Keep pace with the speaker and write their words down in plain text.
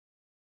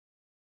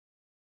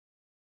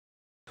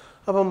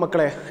അപ്പം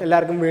മക്കളെ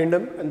എല്ലാവർക്കും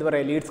വീണ്ടും എന്താ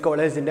പറയുക ലീഡ്സ്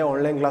കോളേജിൻ്റെ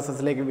ഓൺലൈൻ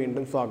ക്ലാസ്സസിലേക്ക്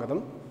വീണ്ടും സ്വാഗതം.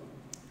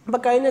 അപ്പോൾ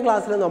കഴിഞ്ഞ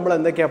ക്ലാസ്സിൽ നമ്മൾ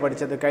എന്തൊക്കെയാണ്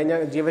പഠിച്ചത്? കഴിഞ്ഞ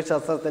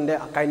ജീവശാസ്ത്രത്തിൻ്റെ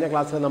കഴിഞ്ഞ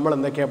ക്ലാസ്സിൽ നമ്മൾ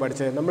എന്തൊക്കെയാണ്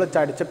പഠിച്ചത്? നമ്മൾ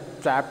പഠിച്ച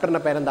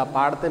ചാപ്റ്ററിൻ്റെ പേരെന്താ?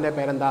 പാഠത്തിൻ്റെ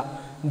പേരെന്താ?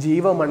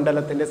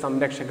 ജീവമണ്ഡലത്തിൻ്റെ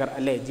സംരക്ഷകർ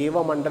അല്ലേ?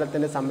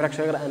 ജീവമണ്ഡലത്തിൻ്റെ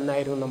സംരക്ഷകർ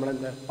എന്നായിരുന്നു നമ്മൾ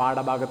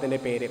പാഠഭാഗത്തിൻ്റെ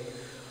പേര്.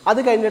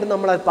 അത് കഴിഞ്ഞിട്ട്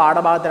നമ്മൾ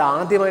പാഠഭാഗത്തിൽ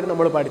ആദ്യമായിട്ട്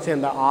നമ്മൾ പഠിച്ചത്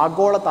എന്താ?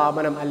 ആഗോള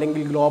താപനം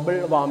അല്ലെങ്കിൽ ഗ്ലോബൽ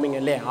വാർമിംഗ്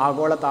അല്ലേ?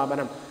 ആഗോള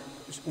താപനം,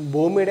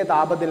 ഭൂമിയുടെ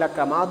താപനില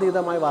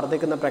ക്രമാതീതമായി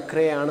വർദ്ധിക്കുന്ന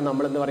പ്രക്രിയയാണ്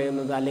നമ്മളെന്ന്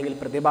പറയുന്നത്, അല്ലെങ്കിൽ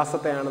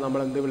പ്രതിഭാസത്തെയാണ് നമ്മൾ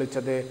എന്ത്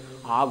വിളിച്ചത്?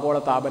 ആഗോള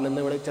താപനം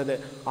എന്ന് വിളിച്ചത്.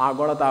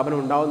 ആഗോള താപനം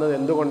ഉണ്ടാകുന്നത്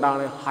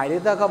എന്തുകൊണ്ടാണ്?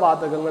 ഹരിതക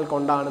വാതകങ്ങൾ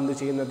കൊണ്ടാണ് എന്ത്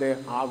ചെയ്യുന്നത്?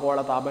 ആഗോള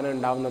താപനം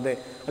ഉണ്ടാകുന്നത്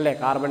അല്ലേ?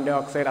 കാർബൺ ഡൈ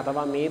ഓക്സൈഡ്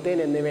അഥവാ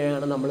മീഥേൻ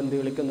എന്നിവയാണ് നമ്മൾ എന്ത്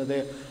വിളിക്കുന്നത്?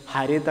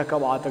 ഹരിതക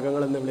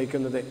വാതകങ്ങൾ എന്ന്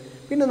വിളിക്കുന്നത്.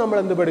 പിന്നെ നമ്മൾ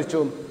എന്ത്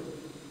പഠിച്ചു?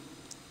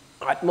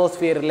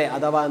 അറ്റ്മോസ്ഫിയറിലെ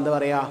അഥവാ എന്താ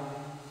പറയുക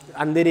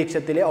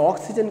അന്തരീക്ഷത്തിലെ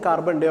ഓക്സിജൻ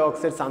കാർബൺ ഡൈ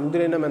ഓക്സൈഡ്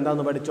സന്തുലനം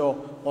എന്താണെന്ന് പഠിച്ചോ?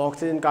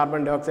 Oxygen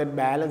carbon dye oxide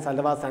balance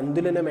അഥവാ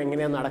സന്തുലനം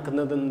എങ്ങനെയാണ്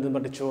നടക്കുന്നതെന്ന്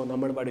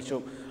നമ്മൾ പഠിച്ചു.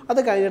 അത്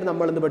കഴിഞ്ഞിട്ട്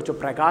നമ്മൾ എന്ത് പഠിച്ചു?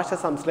 പ്രകാശ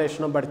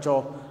സംശ്ലേഷണം പഠിച്ചോ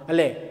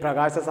അല്ലേ?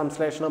 പ്രകാശ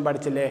സംശ്ലേഷണം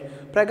പഠിച്ചില്ലേ?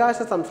 പ്രകാശ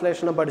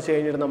സംശ്ലേഷണം പഠിച്ചു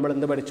കഴിഞ്ഞിട്ട് നമ്മൾ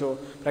എന്ത് പഠിച്ചു?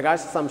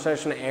 പ്രകാശ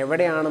സംശ്ലേഷണം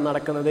എവിടെയാണ്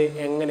നടക്കുന്നത്,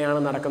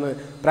 എങ്ങനെയാണ് നടക്കുന്നത്?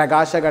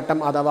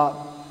 പ്രകാശഘട്ടം അഥവാ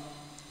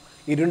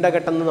ഇരുണ്ട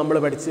ഘട്ടം എന്ന് നമ്മൾ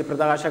പഠിച്ച്,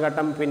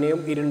 പ്രകാശഘട്ടം പിന്നെയും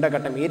ഇരുണ്ട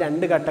ഘട്ടം, ഈ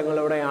രണ്ട്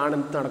ഘട്ടങ്ങളിലൂടെയാണ്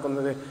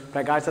നടക്കുന്നത്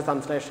പ്രകാശ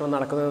സംശ്ലേഷണം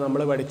നടക്കുന്നത്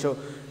നമ്മൾ പഠിച്ചു.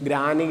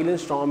 ഗ്രാനിയിലും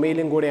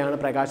സ്ട്രോമയിലും കൂടെയാണ്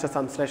പ്രകാശ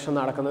സംശ്ലേഷണം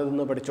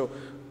നടക്കുന്നതെന്ന് പഠിച്ചു.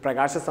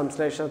 പ്രകാശ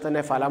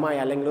സംശ്ലേഷണത്തിൻ്റെ ഫലമായി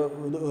അല്ലെങ്കിൽ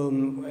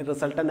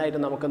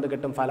റിസൾട്ടൻ്റായിട്ട് നമുക്കെന്ത്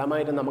കിട്ടും?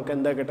 ഫലമായിട്ട് നമുക്ക്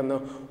എന്താ കിട്ടുന്നു?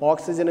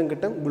 ഓക്സിജനും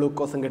കിട്ടും,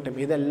 ഗ്ലൂക്കോസും കിട്ടും.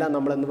 ഇതെല്ലാം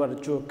നമ്മളെന്ത്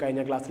പഠിച്ചു?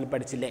 കഴിഞ്ഞ ക്ലാസ്സിൽ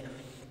പഠിച്ചില്ലേ?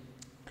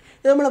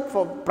 നമ്മൾ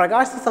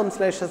പ്രകാശ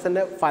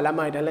സംശ്ലേഷണത്തിൻ്റെ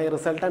ഫലമായിട്ട് അല്ലെങ്കിൽ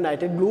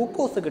റിസൾട്ടൻ്റായിട്ട്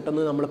ഗ്ലൂക്കോസ്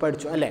കിട്ടുന്നത് നമ്മൾ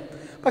പഠിച്ചു അല്ലേ?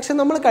 പക്ഷെ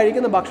നമ്മൾ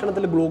കഴിക്കുന്ന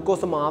ഭക്ഷണത്തിൽ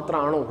ഗ്ലൂക്കോസ്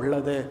മാത്രമാണോ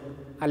ഉള്ളത്?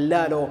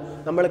 അല്ലല്ലോ.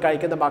 നമ്മൾ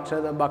കഴിക്കുന്ന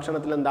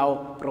ഭക്ഷണത്തിൽ എന്താവും?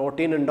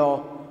 പ്രോട്ടീൻ ഉണ്ടോ?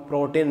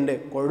 പ്രോട്ടീൻ ഉണ്ട്.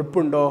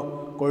 കൊഴുപ്പുണ്ടോ?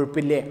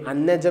 കൊഴുപ്പില്ലേ.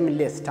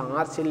 അന്നജമില്ലേ?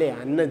 സ്റ്റാർച്ച് ഇല്ലേ?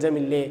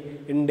 അന്നജമില്ലേ?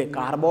 ഉണ്ട്.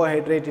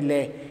 കാർബോഹൈഡ്രേറ്റ്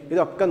ഇല്ലേ?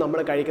 ഇതൊക്കെ നമ്മൾ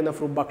കഴിക്കുന്ന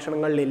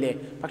ഭക്ഷണങ്ങളിലില്ലേ?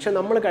 പക്ഷെ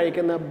നമ്മൾ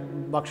കഴിക്കുന്ന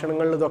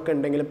ഭക്ഷണങ്ങളിൽ ഇതൊക്കെ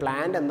ഉണ്ടെങ്കിൽ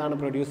പ്ലാന്റ് എന്താണ്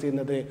പ്രൊഡ്യൂസ്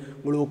ചെയ്യുന്നത്?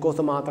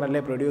 ഗ്ലൂക്കോസ്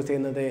മാത്രമല്ലേ പ്രൊഡ്യൂസ്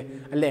ചെയ്യുന്നത്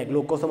അല്ലേ?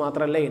 ഗ്ലൂക്കോസ്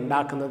മാത്രമല്ലേ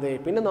ഉണ്ടാക്കുന്നത്?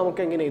 പിന്നെ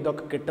നമുക്ക് എങ്ങനെ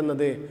ഇതൊക്കെ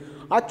കിട്ടുന്നത്?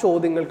 ആ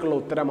ചോദ്യങ്ങൾക്കുള്ള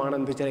ഉത്തരമാണ്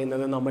എന്ത്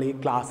ചെയ്യുന്നത്? നമ്മൾ ഈ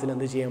ക്ലാസ്സിൽ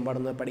എന്ത് ചെയ്യാൻ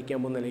പാടുന്നത്? പഠിക്കാൻ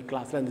പോകുന്നത്, ഈ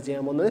ക്ലാസ്സിൽ എന്ത്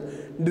ചെയ്യാൻ പോകുന്നത്?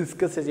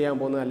 ഡിസ്കസ് ചെയ്യാൻ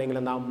പോകുന്നത്, അല്ലെങ്കിൽ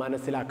എന്താ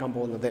മനസ്സിലാക്കാൻ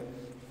പോകുന്നത്.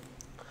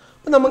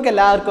 അപ്പം നമുക്ക്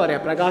എല്ലാവർക്കും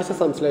അറിയാം പ്രകാശ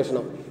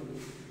സംശ്ലേഷണം.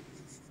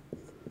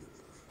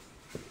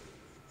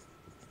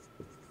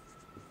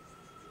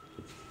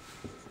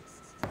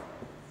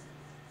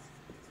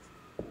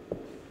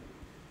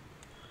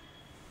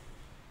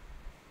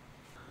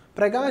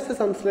 പ്രകാശ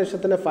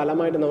സംശ്ലേഷണത്തിൻ്റെ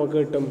ഫലമായിട്ട് നമുക്ക്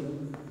കിട്ടും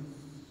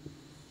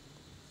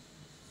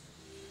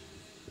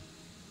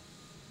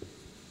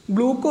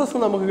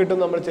ഗ്ലൂക്കോസ് നമുക്ക് കിട്ടും.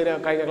 നമ്മൾ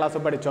കഴിഞ്ഞ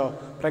ക്ലാസ്സിൽ പഠിച്ചോ?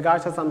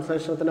 പ്രകാശ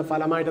സംശ്ലേഷണത്തിൻ്റെ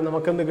ഫലമായിട്ട്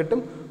നമുക്ക് എന്ത് കിട്ടും?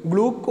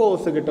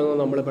 ഗ്ലൂക്കോസ് കിട്ടുമെന്ന്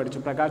നമ്മൾ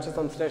പഠിച്ചു. പ്രകാശ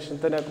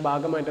സംശ്ലേഷണത്തിൻ്റെ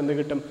ഭാഗമായിട്ട് എന്ത്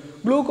കിട്ടും?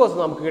 ഗ്ലൂക്കോസ്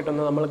നമുക്ക്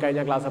കിട്ടുമെന്ന് നമ്മൾ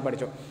കഴിഞ്ഞ ക്ലാസ്സിൽ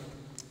പഠിച്ചു.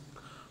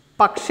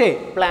 പക്ഷേ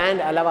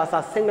പ്ലാന്റ് അഥവാ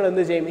സസ്യങ്ങൾ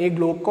എന്ത് ചെയ്യും? ഈ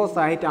ഗ്ലൂക്കോസ്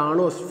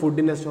ആയിട്ടാണോ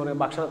ഫുഡിനെ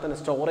ഭക്ഷണത്തിന്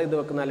സ്റ്റോർ ചെയ്ത്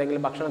വെക്കുന്നത്, അല്ലെങ്കിൽ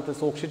ഭക്ഷണത്തെ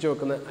സൂക്ഷിച്ചു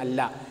വെക്കുന്നത്? അല്ല.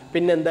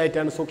 പിന്നെ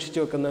എന്തായിട്ടാണ് സൂക്ഷിച്ചു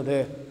വെക്കുന്നത്?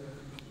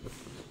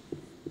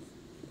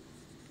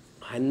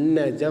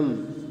 അന്നജം.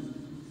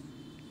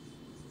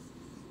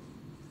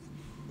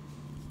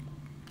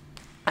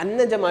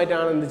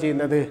 അന്നജമായിട്ടാണ് എന്ത്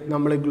ചെയ്യുന്നത്?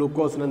 നമ്മൾ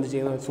ഗ്ലൂക്കോസിന് എന്ത്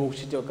ചെയ്യുന്നത്?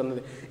 സൂക്ഷിച്ചു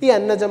വെക്കുന്നത്. ഈ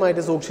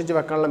അന്നജമായിട്ട് സൂക്ഷിച്ചു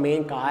വെക്കാനുള്ള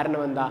മെയിൻ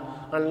കാരണം എന്താ?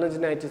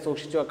 അന്നജനായിട്ട്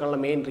സൂക്ഷിച്ചു വെക്കാനുള്ള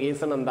മെയിൻ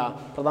റീസൺ എന്താ?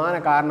 പ്രധാന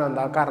കാരണം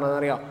എന്താ? കാരണം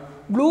എന്നറിയാം,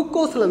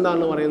 ഗ്ലൂക്കോസിൽ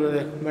എന്താണെന്ന്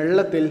പറയുന്നത്?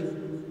 വെള്ളത്തിൽ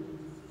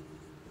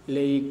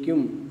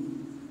ലയിക്കും.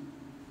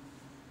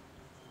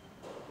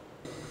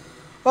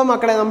 അപ്പോൾ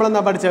മക്കളെ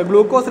നമ്മളെന്താ പഠിച്ചത്?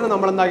 ഗ്ലൂക്കോസിനെ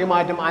നമ്മളെന്താക്കി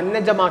മാറ്റും?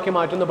 അന്നജമാക്കി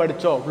മാറ്റുമെന്ന്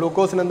പഠിച്ചോ?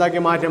 ഗ്ലൂക്കോസിനെ എന്താക്കി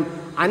മാറ്റും?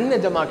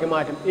 അന്നജമാക്കി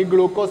മാറ്റും. ഈ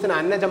ഗ്ലൂക്കോസിനെ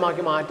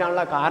അന്നജമാക്കി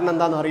മാറ്റാനുള്ള കാരണം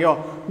എന്താണെന്ന് അറിയോ?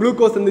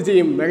 ഗ്ലൂക്കോസ് എന്ത്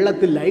ചെയ്യും?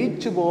 വെള്ളത്തിൽ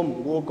ലയിച്ചു പോവും.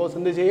 ഗ്ലൂക്കോസ്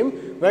എന്ത് ചെയ്യും?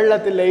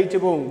 വെള്ളത്തിൽ ലയിച്ചു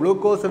പോവും.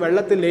 ഗ്ലൂക്കോസ്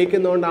വെള്ളത്തിൽ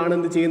ലയിക്കുന്നതുകൊണ്ടാണ്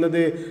എന്ത്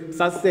ചെയ്യുന്നത്?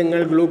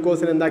 സസ്യങ്ങൾ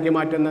ഗ്ലൂക്കോസിനെ എന്താക്കി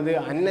മാറ്റുന്നത്?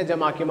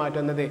 അന്നജമാക്കി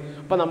മാറ്റുന്നത്.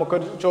 അപ്പോൾ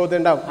നമുക്കൊരു ചോദ്യം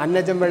ഉണ്ടാവും,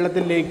 അന്നജം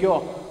വെള്ളത്തിൽ ലയിക്കുമോ?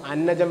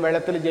 അന്നജം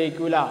വെള്ളത്തിൽ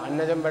ജയിക്കൂല.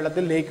 അന്നജം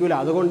വെള്ളത്തിൽ ലയിക്കൂല.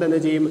 അതുകൊണ്ട് എന്ത്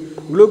ചെയ്യും?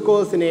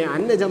 ഗ്ലൂക്കോസിനെ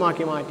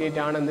അന്നജമാക്കി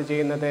മാറ്റിയിട്ടാണ് എന്ത്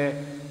ചെയ്യുന്നത്?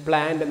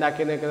 പ്ലാന്റ്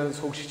എന്താക്കി നിൽക്കുന്നത്?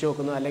 സൂക്ഷിച്ചു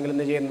വെക്കുന്നത്, അല്ലെങ്കിൽ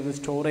എന്ത് ചെയ്യുന്നത്?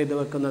 സ്റ്റോർ ചെയ്ത്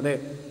വെക്കുന്നത്.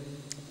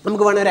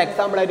 നമുക്ക് വേണമെങ്കിൽ ഒരു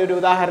എക്സാമ്പിളായിട്ട്, ഒരു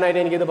ഉദാഹരണമായിട്ട്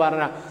എനിക്കിത്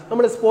പറഞ്ഞാൽ,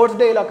 നമ്മൾ സ്പോർട്സ്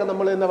ഡേയിലൊക്കെ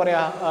നമ്മൾ എന്താ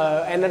പറയുക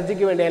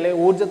എനർജിക്ക് വേണ്ടി അല്ലെങ്കിൽ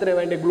ഊർജ്ജത്തിന്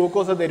വേണ്ടി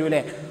ഗ്ലൂക്കോസ്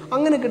തരൂലേ?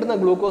 അങ്ങനെ കിട്ടുന്ന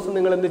ഗ്ലൂക്കോസ്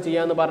നിങ്ങൾ എന്ത്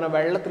ചെയ്യാമെന്ന് പറഞ്ഞാൽ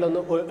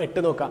വെള്ളത്തിലൊന്ന്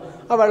ഇട്ട് നോക്കുക.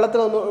 ആ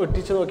വെള്ളത്തിലൊന്ന്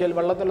ഇട്ടിച്ച് നോക്കിയാൽ,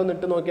 വെള്ളത്തിലൊന്ന്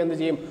ഇട്ട് നോക്കിയാൽ എന്ത്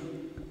ചെയ്യും?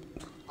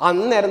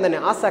 അന്നേരം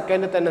തന്നെ ആ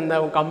സെക്കൻഡിൽ തന്നെ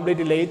എന്താകും?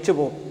 കംപ്ലീറ്റ് ലയിച്ചു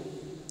പോകും.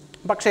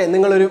 പക്ഷേ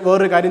നിങ്ങളൊരു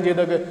വേറൊരു കാര്യം ചെയ്ത്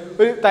നോക്ക്.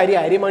 ഒരു തരി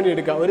അരിമണി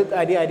എടുക്കുക. ഒരു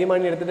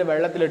അരിമണി എടുത്തിട്ട്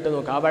വെള്ളത്തിലിട്ട്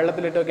നോക്കുക. ആ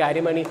വെള്ളത്തിലിട്ട് നോക്കി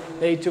അരിമണി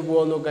ലയിച്ചു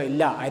പോകുമോ നോക്കുക?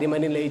 ഇല്ല,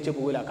 അരിമണി ലയിച്ചു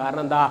പോകില്ല.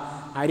 കാരണം എന്താ?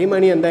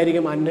 അരിമണി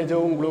എന്തായിരിക്കും?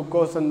 അന്നജവും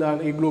ഗ്ലൂക്കോസ് എന്താണ്?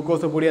 ഈ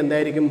ഗ്ലൂക്കോസ് പൊടി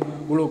എന്തായിരിക്കും?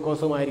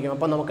 ഗ്ലൂക്കോസുമായിരിക്കും.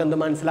 അപ്പം നമുക്ക് എന്ത്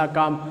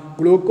മനസ്സിലാക്കാം?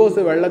 ഗ്ലൂക്കോസ്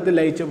വെള്ളത്തിൽ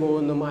ലയിച്ചു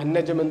പോകുന്നു,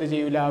 അന്നജം എന്ത്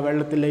ചെയ്യില്ല?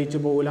 വെള്ളത്തിൽ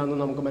ലയിച്ചു പോകില്ല എന്ന്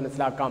നമുക്ക്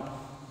മനസ്സിലാക്കാം.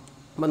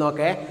 അപ്പോൾ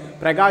നോക്കേ,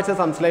 പ്രകാശ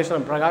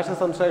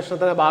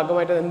സംശ്ലേഷണത്തിൻ്റെ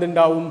ഭാഗമായിട്ട്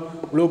എന്തുണ്ടാവും?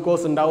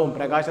 ഗ്ലൂക്കോസ് ഉണ്ടാവും.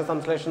 പ്രകാശ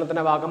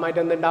സംശ്ലേഷണത്തിൻ്റെ ഭാഗമായിട്ട്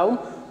എന്തുണ്ടാവും?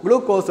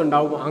 ഗ്ലൂക്കോസ്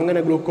ഉണ്ടാവും. അങ്ങനെ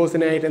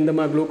ഗ്ലൂക്കോസിനായിട്ട്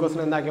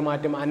ഗ്ലൂക്കോസിനെ എന്താക്കി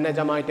മാറ്റും?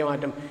 അന്നജമായിട്ട്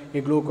മാറ്റും. ഈ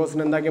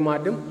ഗ്ലൂക്കോസിനെ എന്താക്കി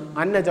മാറ്റും?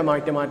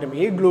 അന്നജമായിട്ട് മാറ്റും.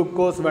 ഈ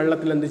ഗ്ലൂക്കോസ്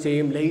വെള്ളത്തിൽ എന്ത്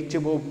ചെയ്യും? ലയിച്ചു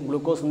പോകും.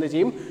 ഗ്ലൂക്കോസ് എന്ത്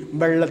ചെയ്യും?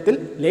 വെള്ളത്തിൽ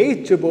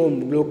ലയിച്ചു പോകും.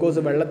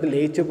 ഗ്ലൂക്കോസ് വെള്ളത്തിൽ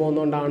ലയിച്ചു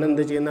പോകുന്നതുകൊണ്ടാണ്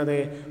എന്ത് ചെയ്യുന്നത്?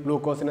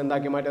 ഗ്ലൂക്കോസിനെ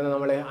എന്താക്കി മാറ്റുന്നത്?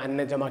 നമ്മൾ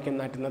അന്നജമാക്കി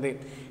മാറ്റുന്നത്.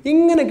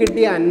 ഇങ്ങനെ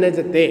കിട്ടിയ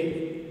അന്നജത്തെ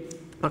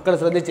മക്കൾ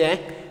ശ്രദ്ധിച്ചേ,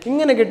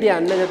 ഇങ്ങനെ കിട്ടിയ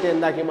അന്നജത്തെ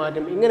എന്താക്കി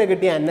മാറ്റും? ഇങ്ങനെ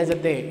കിട്ടിയ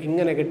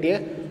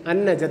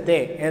അന്നജത്തെ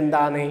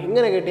എന്താണ്?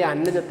 ഇങ്ങനെ കിട്ടിയ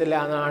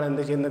അന്നജത്തിലാണ്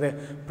എന്ത് ചെയ്യുന്നത്?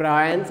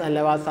 പ്ലാന്റ്സ്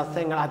അഥവാ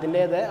സസ്യങ്ങൾ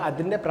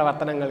അതിൻ്റെ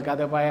പ്രവർത്തനങ്ങൾക്ക്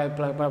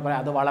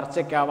അത്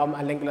വളർച്ചയ്ക്കാവാം,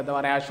 അല്ലെങ്കിൽ എന്താ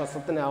പറയുക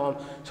ശ്വസനത്തിനാവാം,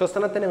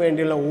 ശ്വസനത്തിന്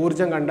വേണ്ടിയുള്ള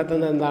ഊർജ്ജം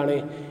കണ്ടെത്തുന്നത് എന്താണ്?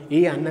 ഈ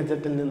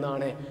അന്നജത്തിൽ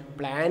നിന്നാണ്.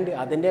 പ്ലാന്റ്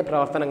അതിൻ്റെ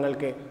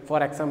പ്രവർത്തനങ്ങൾക്ക് ഫോർ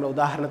എക്സാമ്പിൾ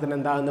ഉദാഹരണത്തിന്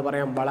എന്താണെന്ന്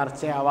പറയാം?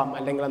 വളർച്ചയാവാം,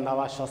 അല്ലെങ്കിൽ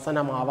എന്താവാം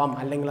ശ്വസനമാവാം,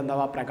 അല്ലെങ്കിൽ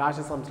എന്താവാം പ്രകാശ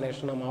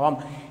സംശ്ലേഷണമാവാം.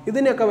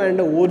 ഇതിനൊക്കെ വേണ്ട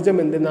ഊർജ്ജം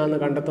എന്തിനാണ്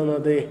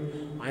കണ്ടെത്തുന്നത്?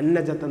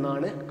 അന്നജത്തിൽ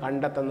നിന്നാണ്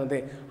കണ്ടെത്തുന്നത്.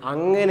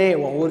 അങ്ങനെ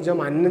ഊർജ്ജം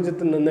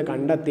അന്നജത്തിൽ നിന്ന്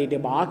കണ്ടെത്തിയിട്ട്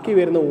ബാക്കി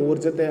വരുന്ന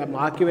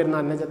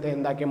അന്നജത്തെ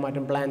എന്താക്കി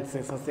മാറ്റും? പ്ലാന്റ്സ്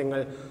സസ്യങ്ങൾ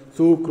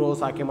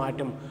സൂക്രോസ് ആക്കി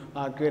മാറ്റും.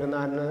 ബാക്കി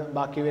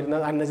വരുന്ന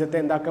അന്നജത്തെ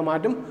എന്താക്കി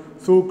മാറ്റും?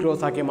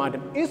 സൂക്രോസ് ആക്കി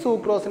മാറ്റും. ഈ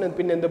സൂക്രോസിന്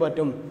പിന്നെ എന്ത്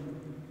പറ്റും?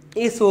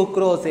 ഈ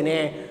സൂക്രോസിനെ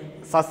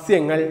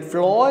സസ്യങ്ങൾ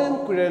ഫ്ലോയം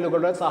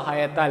കുഴലുകളുടെ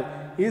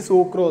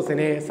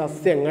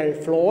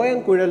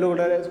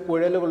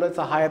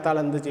സഹായത്താൽ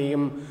എന്ത്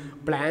ചെയ്യും?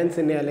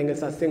 പ്ലാന്റ്സിനെ അല്ലെങ്കിൽ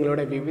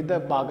സസ്യങ്ങളുടെ വിവിധ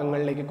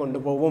ഭാഗങ്ങളിലേക്ക്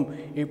കൊണ്ടുപോകും.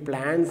 ഈ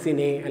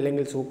പ്ലാന്റ്സിനെ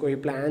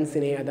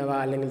അഥവാ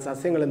അല്ലെങ്കിൽ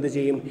സസ്യങ്ങൾ എന്ത്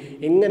ചെയ്യും?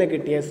 ഇങ്ങനെ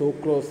കിട്ടിയ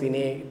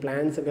സൂക്രോസിനെ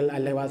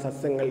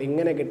സസ്യങ്ങൾ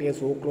ഇങ്ങനെ കിട്ടിയ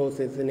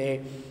സൂക്രോസിനെ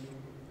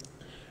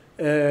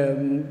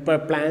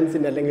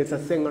പ്ലാന്റ്സിൻ്റെ അല്ലെങ്കിൽ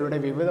സസ്യങ്ങളുടെ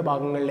വിവിധ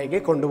ഭാഗങ്ങളിലേക്ക്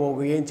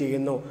കൊണ്ടുപോകുകയും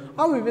ചെയ്യുന്നു.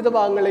 ആ വിവിധ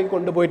ഭാഗങ്ങളിലേക്ക്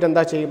കൊണ്ടുപോയിട്ട്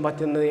എന്താ ചെയ്യാൻ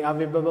പറ്റുന്നത്? ആ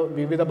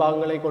വിവിധ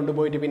ഭാഗങ്ങളിലേക്ക്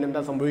കൊണ്ടുപോയിട്ട് പിന്നെ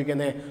എന്താ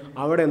സംഭവിക്കുന്നത്?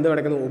 അവിടെ എന്ത്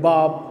നടക്കുന്നു?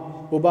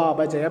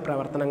 ഉപാപചയ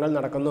പ്രവർത്തനങ്ങൾ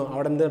നടക്കുന്നു.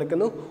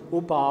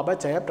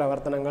 ഉപാപചയ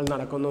പ്രവർത്തനങ്ങൾ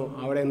നടക്കുന്നു.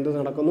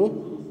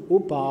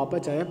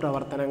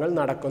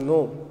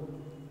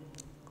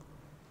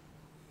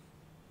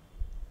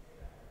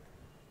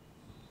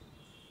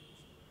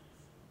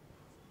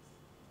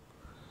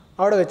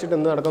 അവിടെ വെച്ചിട്ട്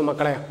എന്ത് നടക്കും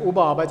മക്കളെ?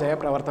 ഉപാപചയ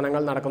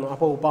പ്രവർത്തനങ്ങൾ നടക്കുന്നു.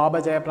 അപ്പോൾ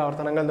ഉപാപചയ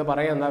പ്രവർത്തനങ്ങൾ എന്ന്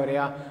പറയുക എന്താ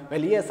പറയുക?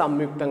 വലിയ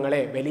സംയുക്തങ്ങളെ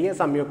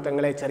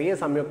ചെറിയ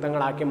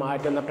സംയുക്തങ്ങളാക്കി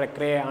മാറ്റുന്ന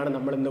പ്രക്രിയയാണ്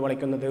നമ്മൾ എന്ത്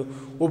വിളിക്കുന്നത്?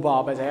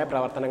 ഉപാപചയ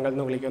പ്രവർത്തനങ്ങൾ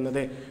എന്ന്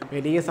വിളിക്കുന്നത്.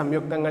 വലിയ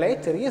സംയുക്തങ്ങളെ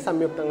ചെറിയ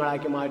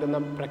സംയുക്തങ്ങളാക്കി മാറ്റുന്ന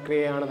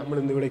പ്രക്രിയയാണ് നമ്മൾ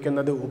എന്ത്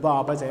വിളിക്കുന്നത്?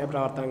 ഉപാപചയ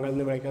പ്രവർത്തനങ്ങൾ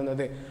എന്ന്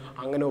വിളിക്കുന്നത്.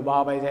 അങ്ങനെ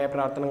ഉപാപചയ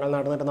പ്രവർത്തനങ്ങൾ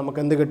നടന്നിട്ട്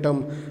നമുക്ക് എന്ത് കിട്ടും?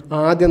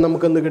 ആദ്യം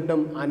നമുക്ക് എന്ത്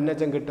കിട്ടും?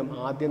 അന്നജം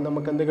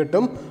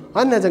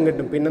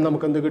കിട്ടും. പിന്നെ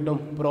നമുക്ക് എന്ത് കിട്ടും?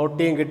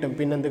 പ്രോട്ടീൻ കിട്ടും.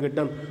 പിന്നെ എന്ത്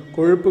കിട്ടും?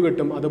 കൊഴുപ്പ്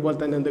കിട്ടും. അതുപോലെ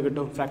തന്നെ എന്ത്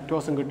കിട്ടും?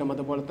 ഫ്രക്ടോസും കിട്ടും.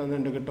 അതുപോലെ തന്നെ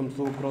എന്ത് കിട്ടും?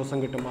 സൂക്രോസും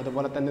കിട്ടും.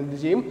 അതുപോലെ തന്നെ എന്ത്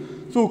ചെയ്യും?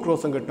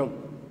 സൂക്രോസും കിട്ടും.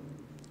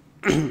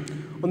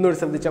 ഒന്നുകൂടി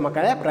ശ്രദ്ധിച്ച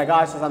മക്കളെ,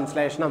 പ്രകാശ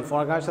സംശ്ലേഷണം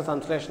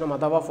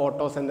അഥവാ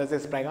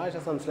ഫോട്ടോസിന്തസിസ്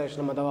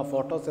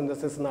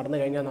നടന്നു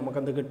കഴിഞ്ഞാൽ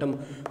നമുക്കെന്ത് കിട്ടും?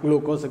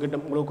 ഗ്ലൂക്കോസ്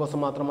കിട്ടും. ഗ്ലൂക്കോസ്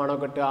മാത്രമാണോ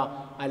കിട്ടുക?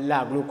 അല്ല,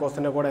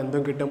 ഗ്ലൂക്കോസിൻ്റെ കൂടെ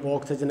എന്തും കിട്ടും?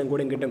 ഓക്സിജനും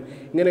കൂടി കിട്ടും.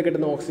 ഇങ്ങനെ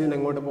കിട്ടുന്ന ഓക്സിജൻ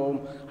എങ്ങോട്ട് പോകും?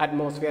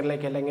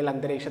 അറ്റ്മോസ്ഫിയറിലേക്ക് അല്ലെങ്കിൽ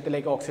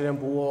അന്തരീക്ഷത്തിലേക്ക് ഓക്സിജൻ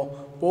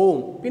പോവും.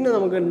 പിന്നെ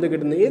നമുക്ക് എന്ത്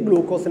കിട്ടുന്നു? ഈ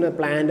ഗ്ലൂക്കോസിനെ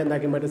പ്ലാന്റ്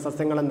എന്താക്കി മാറ്റും?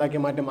 സസ്യങ്ങൾ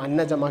എന്താക്കി മാറ്റും?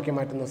 അന്നജമാക്കി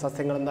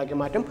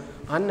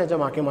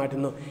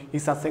മാറ്റുന്നു. ഈ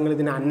സസ്യങ്ങൾ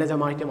ഇതിനെ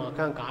അന്നജമായിട്ട്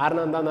മാക്കാൻ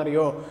കാരണം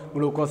എന്താണെന്നറിയോ?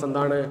 ഗ്ലൂക്കോസ്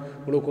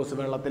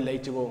വെള്ളത്തിൽ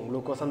ലയിച്ചു പോകും.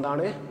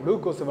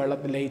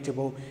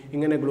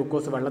 ഇങ്ങനെ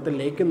ഗ്ലൂക്കോസ് വെള്ളത്തിൽ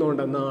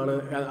ലയിക്കുന്നതുകൊണ്ട്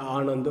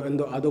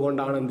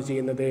അതുകൊണ്ടാണ് എന്ത്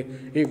ചെയ്യുന്നത്?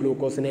 ഈ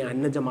ഗ്ലൂക്കോസിനെ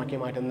അന്നജമാക്കി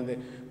മാറ്റുന്നത്.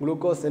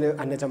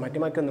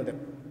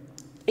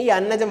 ഈ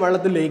അന്നജം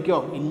വെള്ളത്തിൽ ലയിക്കുമോ?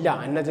 ഇല്ല,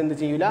 അന്നജം എന്ത്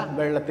ചെയ്യൂല?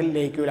 വെള്ളത്തിൽ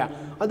ലയിക്കൂല.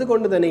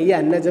 അതുകൊണ്ട് തന്നെ ഈ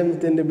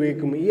അന്നജത്തിൻ്റെ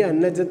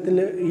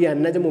ഈ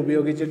അന്നജം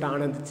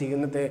ഉപയോഗിച്ചിട്ടാണ് എന്ത്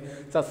ചെയ്യുന്നത്?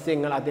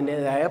 സസ്യങ്ങൾ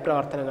അതിൻ്റെതായ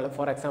പ്രവർത്തനങ്ങൾ.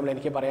 ഫോർ എക്സാമ്പിൾ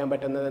എനിക്ക് പറയാൻ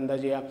പറ്റുന്നത് എന്താ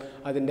ചെയ്യുക?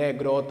 അതിൻ്റെ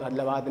ഗ്രോത്ത്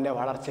അഥവാ അതിൻ്റെ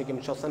വളർച്ചയ്ക്കും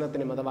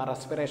ശ്വസനത്തിനും അഥവാ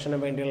റെസ്പിറേഷനും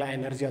വേണ്ടിയുള്ള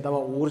എനർജി അഥവാ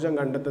ഊർജ്ജം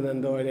കണ്ടെത്തുന്നത്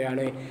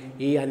എന്തുവഴിയാണ്?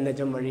 ഈ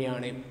അന്നജം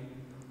വഴിയാണ്.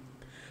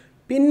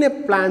 പിന്നെ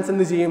പ്ലാന്റ്സ്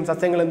എന്ത് ചെയ്യും?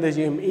 സസ്യങ്ങൾ എന്ത്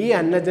ചെയ്യും? ഈ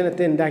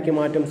അന്നജനത്തെ എന്താക്കി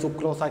മാറ്റും?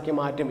 സൂക്രോസാക്കി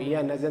മാറ്റും. ഈ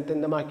അന്നജനത്തെ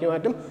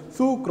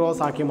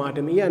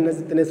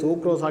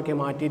സൂക്രോസാക്കി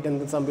മാറ്റിയിട്ട്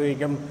എന്ത്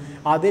സംഭവിക്കും?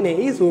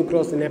 ഈ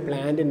സൂക്രോസിനെ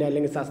പ്ലാന്റിൻ്റെ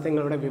അല്ലെങ്കിൽ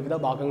സസ്യങ്ങളുടെ വിവിധ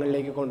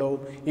ഭാഗങ്ങളിലേക്ക് കൊണ്ടുപോകും.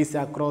 ഈ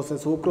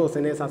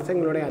സൂക്രോസിനെ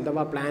സസ്യങ്ങളുടെ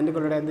അഥവാ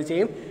പ്ലാന്റുകളുടെ എന്ത്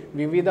ചെയ്യും?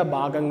 വിവിധ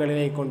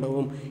ഭാഗങ്ങളിലേക്ക്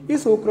കൊണ്ടുപോകും. ഈ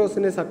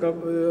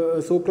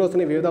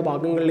സൂക്രോസിനെ വിവിധ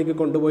ഭാഗങ്ങളിലേക്ക്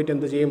കൊണ്ടുപോയിട്ട്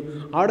എന്ത് ചെയ്യും?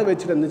 അവിടെ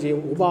വെച്ചിട്ട് എന്ത് ചെയ്യും?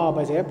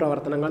 ഉപാപചയ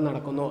പ്രവർത്തനങ്ങൾ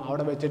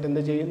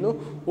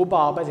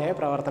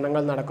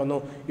നടക്കുന്നു.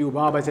 ഈ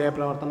ഉപാപചയ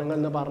പ്രവർത്തനങ്ങൾ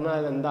എന്ന്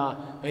പറഞ്ഞാൽ എന്താ?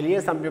 വലിയ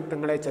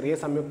സംയുക്തങ്ങളെ ചെറിയ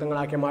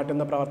സംയുക്തങ്ങളാക്കി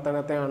മാറ്റുന്ന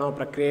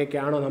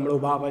പ്രക്രിയയ്ക്കാണോ നമ്മൾ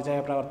ഉപാപചയ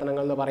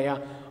പ്രവർത്തനങ്ങൾ എന്ന് പറയുക?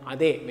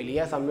 അതേ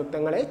വലിയ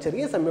സംയുക്തങ്ങളെ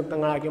ചെറിയ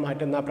സംയുക്തങ്ങളാക്കി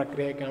മാറ്റുന്ന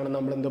പ്രക്രിയക്കാണ്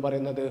നമ്മൾ എന്ത്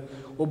പറയുന്നത്,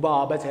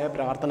 ഉപാപചയ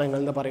പ്രവർത്തനങ്ങൾ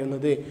എന്ന്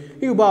പറയുന്നത്.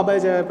 ഈ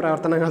ഉപാപചയ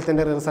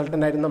പ്രവർത്തനങ്ങളുടെ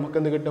റിസൾട്ടൻ്റായിട്ട് നമുക്ക്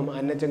എന്ത് കിട്ടും,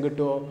 അന്നജം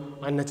കിട്ടുമോ,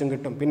 അന്നജം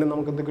കിട്ടും. പിന്നെ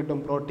നമുക്ക് എന്ത് കിട്ടും,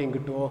 പ്രോട്ടീൻ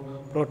കിട്ടുമോ,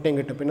 പ്രോട്ടീൻ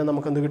കിട്ടും. പിന്നെ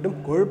നമുക്ക് എന്ത് കിട്ടും,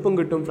 കൊഴുപ്പും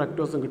കിട്ടും,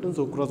 ഫ്രക്ടോസും കിട്ടും,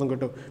 സൂക്രോസും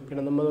കിട്ടും.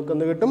 പിന്നെ നമുക്ക്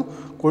എന്ത് കിട്ടും,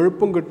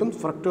 കൊഴുപ്പും കിട്ടും,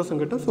 ഫ്രക്ടോസും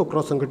കിട്ടും,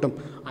 സൂക്രോസും കിട്ടും.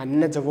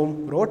 അന്നജവും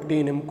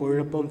പ്രോട്ടീനും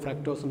കൊഴുപ്പും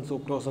ഫ്രക്ടോസും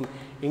സൂക്രോസും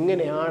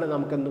ഇങ്ങനെയാണ്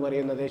നമുക്ക് എന്ത്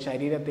പറയുന്നത്,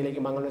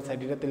 ശരീരത്തിലേക്ക് മങ്ങളുടെ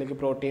ശരീരത്തിലേക്ക്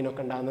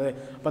പ്രോട്ടീനൊക്കെ ഉണ്ടാകുന്നത്.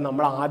 അപ്പോൾ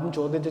നമ്മൾ ആദ്യം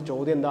ചോദിച്ച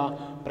ചോദ്യം എന്താ,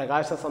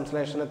 പ്രകാശ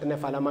സംശ്ലേഷണത്തിൻ്റെ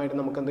ഫലമായിട്ട്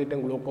നമുക്ക് എന്ത്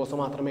കിട്ടും, ഗ്ലൂക്കോസ്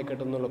മാത്രമേ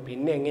കിട്ടുന്നുള്ളൂ.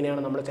 പിന്നെ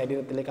എങ്ങനെയാണ് നമ്മുടെ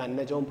ശരീരത്തിലേക്ക്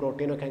അന്നജവും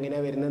പ്രോട്ടീനും ഒക്കെ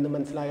എങ്ങനെയാണ് വരുന്നതെന്ന്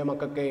മനസ്സിലായോ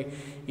മക്കൾക്ക്?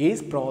 ഈ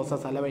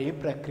പ്രോസസ്സ് അല്ല ഈ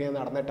പ്രക്രിയ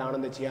നടന്നിട്ടാണ്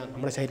എന്ത് ചെയ്യുക,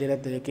 നമ്മുടെ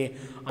ശരീരത്തിലേക്ക്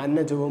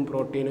അന്നജവും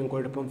പ്രോട്ടീനും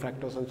കൊഴുപ്പും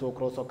ഫ്രക്ടോസും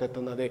സൂക്രോസും ഒക്കെ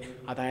എത്തുന്നത്.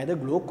 അതായത്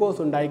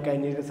ഗ്ലൂക്കോസ്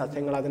ഉണ്ടായിക്കഴിഞ്ഞിട്ട്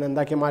സസ്യങ്ങൾ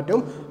അതിനെന്താക്കി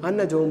മാറ്റും,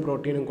 അന്നജവും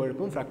പ്രോട്ടീനും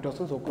കൊഴുപ്പും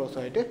ഫ്രക്ടോസും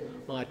സൂക്രോസും ആയിട്ട്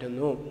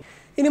മാറ്റുന്നു.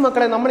 ഇനി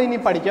മക്കളെ നമ്മൾ ഇനി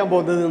പഠിക്കാൻ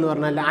പോകുന്നത് എന്ന്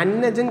പറഞ്ഞാൽ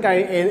അന്നജം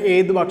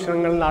ഏത്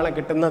ഭക്ഷണങ്ങളിലാണ്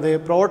കിട്ടുന്നത്,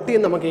 പ്രോട്ടീൻ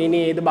നമുക്ക് ഇനി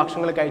ഏത്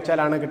ഭക്ഷണങ്ങൾ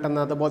കഴിച്ചാലാണ്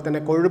കിട്ടുന്നത്, അതുപോലെ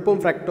തന്നെ കൊഴുപ്പും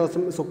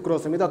ഫ്രക്ടോസും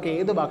സുക്രോസും ഇതൊക്കെ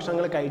ഏത്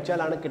ഭക്ഷണങ്ങൾ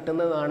കഴിച്ചാലാണ്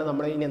കിട്ടുന്നതാണ്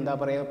നമ്മൾ ഇനി എന്താ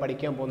പറയുക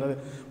പഠിക്കാൻ പോകുന്നത്.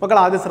 മക്കൾ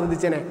ആദ്യം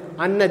ശ്രദ്ധിച്ചേനെ,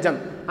 അന്നജം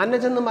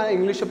എന്ന്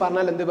ഇംഗ്ലീഷ്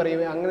പറഞ്ഞാൽ എന്ത്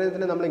പറയും, അങ്ങനെ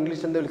തന്നെ നമ്മൾ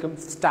ഇംഗ്ലീഷ് എന്ത് വിളിക്കും,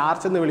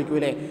 സ്റ്റാർച്ച് എന്ന്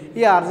വിളിക്കൂലേ.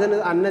 ഈ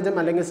അന്നജം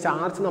അല്ലെങ്കിൽ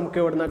സ്റ്റാർച്ച് നമുക്ക്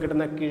എവിടുന്നാണ്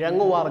കിട്ടുന്നത്,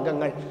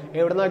 കിഴങ്ങുവർഗ്ഗങ്ങൾ.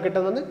 എവിടുന്നാണ്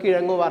കിട്ടുന്നത്,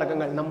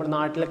 കിഴങ്ങുവർഗ്ഗങ്ങൾ. നമ്മുടെ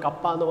നാട്ടിലെ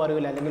കപ്പ എന്ന്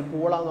പറയൂലേ, അല്ലെങ്കിൽ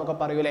പൂള എന്നൊക്കെ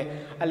പറയൂലേ,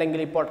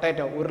 അല്ലെങ്കിൽ ഈ പൊട്ടാറ്റോ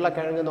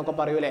ഉരുളക്കിഴങ്ങ് എന്നൊക്കെ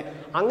പറയൂലേ,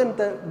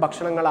 അങ്ങനത്തെ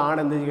ഭക്ഷണങ്ങളാണ്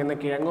എന്ത് ചെയ്യുന്നത്,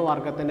 കിഴങ്ങ്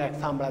വർഗ്ഗത്തിൻ്റെ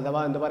എക്സാമ്പിൾ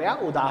അഥവാ എന്താ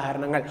പറയുക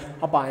ഉദാഹരണങ്ങൾ.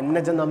 അപ്പോൾ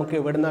അന്നജം നമുക്ക്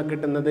എവിടുന്നാണ്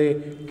കിട്ടുന്നത്,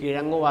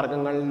 കിഴങ്ങ്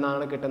വർഗ്ഗങ്ങളിൽ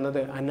നിന്നാണ്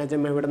കിട്ടുന്നത്.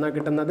 അന്നജം എവിടുന്നാണ്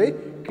കിട്ടുന്നത്,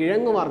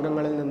 കിഴങ്ങ്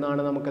വർഗ്ഗങ്ങളിൽ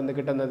നിന്നാണ് നമുക്ക് എന്ത്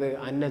കിട്ടുന്നത്,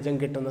 അന്നജം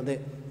കിട്ടുന്നത്.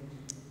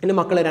 ഇനി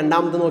മക്കൾ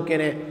രണ്ടാമത്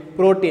നോക്കിയാൽ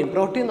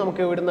പ്രോട്ടീൻ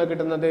നമുക്ക് എവിടുന്നാണ്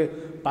കിട്ടുന്നത്,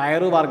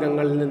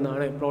 പയറുവർഗ്ഗങ്ങളിൽ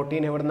നിന്നാണ്.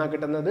 പ്രോട്ടീൻ എവിടുന്നാണ്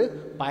കിട്ടുന്നത്,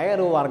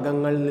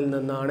 പയറുവർഗ്ഗങ്ങളിൽ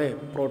നിന്നാണ്.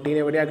 പ്രോട്ടീൻ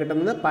എവിടെയാണ്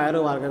കിട്ടുന്നത്,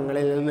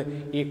 പയറുവർഗ്ഗങ്ങളിൽ നിന്ന്.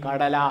 ഈ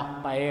കടല,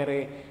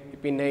 പയറ്,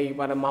 പിന്നെ ഈ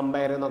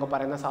മമ്പയർ എന്നൊക്കെ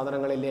പറയുന്ന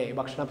സാധനങ്ങളില്ലേ,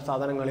 ഭക്ഷണ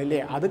സാധനങ്ങളില്ലേ,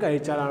 അത്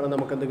കഴിച്ചാലാണ്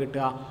നമുക്കെന്ത്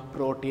കിട്ടുക,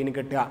 പ്രോട്ടീൻ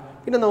കിട്ടുക.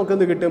 പിന്നെ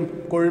നമുക്കെന്ത് കിട്ടും,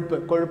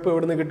 കൊഴുപ്പ്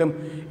എവിടെ നിന്ന് കിട്ടും,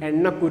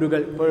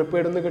 എണ്ണക്കുരുകൾ. കൊഴുപ്പ്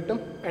എവിടെ നിന്ന് കിട്ടും,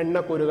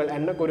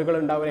 എണ്ണക്കുരുകൾ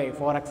ഉണ്ടാവില്ലേ.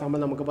 ഫോർ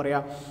എക്സാമ്പിൾ നമുക്ക്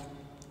പറയാം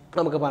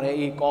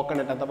ഈ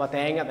കോക്കനട്ട് അഥവാ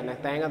തേങ്ങ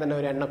തന്നെ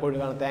ഒരു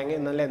എണ്ണക്കുരുകാണ്. തേങ്ങ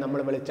എന്നല്ലേ നമ്മൾ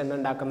വെളിച്ചെണ്ണ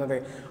ഉണ്ടാക്കുന്നത്.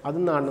 അതിൽ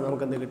നിന്നാണ്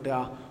നമുക്കെന്ത് കിട്ടുക,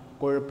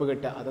 കൊഴുപ്പ്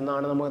കിട്ടുക.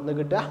 അതിന്നാണ് നമുക്ക് എന്ത്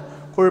കിട്ടുക,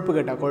 കൊഴുപ്പ്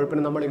കിട്ടുക.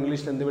 കൊഴുപ്പിന് നമ്മൾ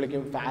ഇംഗ്ലീഷിൽ എന്ത്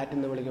വിളിക്കും, ഫാറ്റ്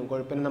എന്ന് വിളിക്കും.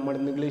 കൊഴുപ്പിന് നമ്മൾ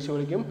ഇംഗ്ലീഷ്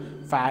വിളിക്കും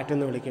ഫാറ്റ്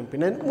എന്ന് വിളിക്കും.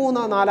 പിന്നെ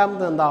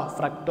നാലാമത് എന്താ,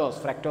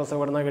 ഫ്രക്ടോസ്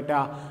എവിടെ നിന്നാണ് കിട്ടുക,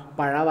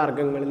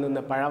 പഴവർഗ്ഗങ്ങളിൽ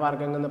നിന്ന്.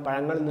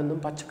 പഴങ്ങളിൽ നിന്നും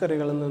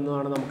പച്ചക്കറികളിൽ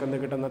നിന്നുമാണ് നമുക്ക് എന്ത്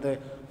കിട്ടുന്നത്,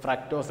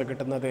 ഫ്രക്ടോസ്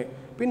കിട്ടുന്നത്.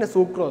 പിന്നെ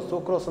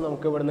സൂക്രോസ്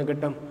നമുക്ക് എവിടെ നിന്ന്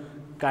കിട്ടും,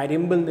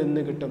 കരിമ്പിൽ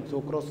നിന്ന് കിട്ടും.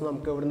 സൂക്രോസ്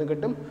നമുക്ക് എവിടെ നിന്ന്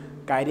കിട്ടും,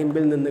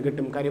 കരിമ്പിൽ നിന്ന്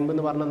കിട്ടും. കരിമ്പ്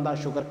എന്ന് പറഞ്ഞാൽ എന്താ,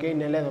 ഷുഗർ കെയിൻ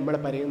അല്ലേ നമ്മൾ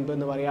കരിമ്പ്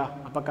എന്ന്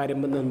പറയുക. അപ്പോൾ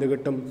കരിമ്പിൽ നിന്ന് എന്ത്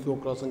കിട്ടും,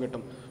 സൂക്രോസും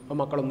കിട്ടും. അപ്പോൾ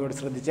മക്കളൊന്നുകൂടി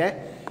ശ്രദ്ധിച്ചേ,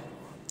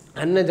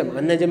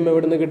 അന്നജം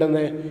എവിടെ നിന്ന്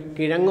കിട്ടുന്നത്,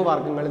 കിഴങ്ങ്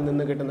വർഗ്ഗങ്ങളിൽ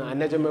നിന്ന് കിട്ടുന്നത്.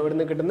 അന്നജം എവിടെ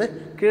നിന്ന് കിട്ടുന്നത്,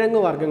 കിഴങ്ങ്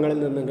വർഗ്ഗങ്ങളിൽ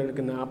നിന്ന്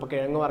കിട്ടുന്നത്. അപ്പോൾ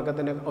കിഴങ്ങ്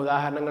വർഗ്ഗത്തിൻ്റെ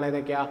ഉദാഹരണങ്ങൾ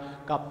ഏതൊക്കെയാണ്,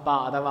 കപ്പ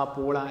അഥവാ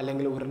പൂള,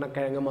 അല്ലെങ്കിൽ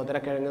ഉരുളക്കിഴങ്ങ്,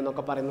 മധുരക്കിഴങ്ങ്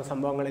എന്നൊക്കെ പറയുന്ന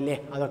സംഭവങ്ങളില്ലേ,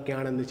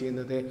 അതൊക്കെയാണ് എന്ത്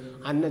ചെയ്യുന്നത്,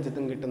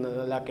 അന്നജത്തും കിട്ടുന്നത്.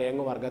 അല്ല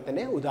കിഴങ്ങ്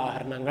വർഗ്ഗത്തിൻ്റെ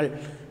ഉദാഹരണങ്ങൾ.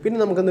 പിന്നെ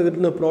നമുക്കെന്ത്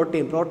കിട്ടുന്നത്,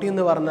 പ്രോട്ടീൻ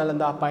എന്ന് പറഞ്ഞാൽ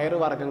എന്താ,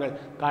 പയറുവർഗ്ഗങ്ങൾ,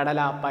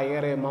 കടല,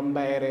 പയറ്,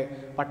 മമ്പയർ,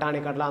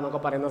 പട്ടാണിക്കടല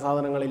എന്നൊക്കെ പറയുന്ന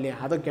സാധനങ്ങളില്ലേ,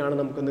 അതൊക്കെയാണ്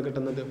നമുക്കെന്ത്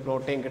കിട്ടുന്നത്,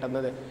 പ്രോട്ടീൻ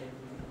കിട്ടുന്നത്.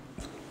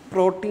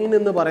 പ്രോട്ടീൻ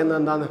എന്ന് പറയുന്നത്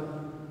എന്താണ്,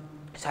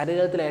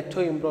 ശരീരത്തിൽ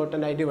ഏറ്റവും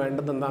ഇമ്പോർട്ടൻ്റ് ആയിട്ട്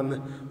വേണ്ടത് എന്താണെന്ന്,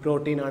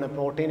 പ്രോട്ടീനാണ്.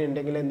 പ്രോട്ടീൻ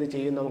ഉണ്ടെങ്കിൽ എന്ത്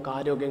ചെയ്യും, നമുക്ക്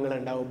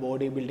ആരോഗ്യങ്ങളുണ്ടാവും,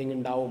 ബോഡി ബിൽഡിംഗ്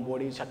ഉണ്ടാവും,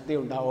 ബോഡി ശക്തി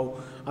ഉണ്ടാവും.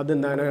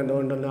 അതെന്താണ്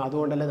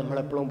അതുകൊണ്ടല്ലേ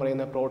നമ്മളെപ്പോഴും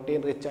പറയുന്നത് പ്രോട്ടീൻ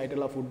റിച്ച്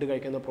ആയിട്ടുള്ള ഫുഡ്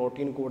കഴിക്കുന്ന,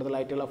 പ്രോട്ടീൻ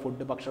കൂടുതലായിട്ടുള്ള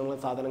ഫുഡ് ഭക്ഷണങ്ങൾ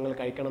സാധനങ്ങൾ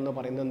കഴിക്കണം എന്ന്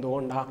പറയുന്നത്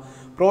എന്തുകൊണ്ടാണ്,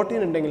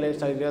 പ്രോട്ടീൻ ഉണ്ടെങ്കിൽ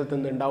ശരീരത്തിൽ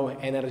നിന്ന് ഉണ്ടാവും,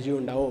 എനർജി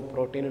ഉണ്ടാവും.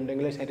 പ്രോട്ടീൻ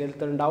ഉണ്ടെങ്കിൽ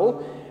ശരീരത്തിൽ ഉണ്ടാവും,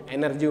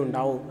 എനർജി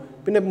ഉണ്ടാവും.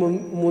 പിന്നെ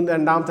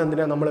രണ്ടാമത്തെ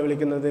എന്തിനാണ് നമ്മൾ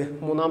വിളിക്കുന്നത്,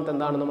 മൂന്നാമത്തെ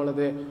എന്താണ്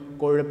നമ്മളത്,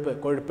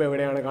 കൊഴുപ്പ്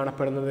എവിടെയാണ്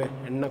കാണപ്പെടുന്നത്,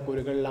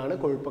 എണ്ണക്കുരുകളിലാണ്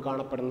കൊഴുപ്പ്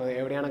കാണപ്പെടുന്നത്.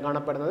 എവിടെയാണ്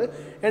കാണപ്പെടുന്നത്,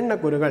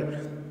 എണ്ണക്കുരുകൾ.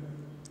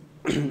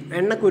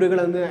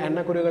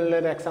 എണ്ണക്കുരുകളിലെ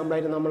ഒരു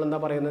എക്സാമ്പിളായിട്ട് നമ്മൾ എന്താ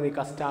പറയുന്നത്, ഈ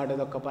കസ്റ്റാർഡ്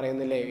ഇതൊക്കെ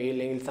പറയുന്നില്ലേ,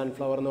 ഇല്ലെങ്കിൽ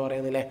സൺഫ്ലവർ എന്ന്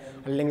പറയുന്നില്ലേ,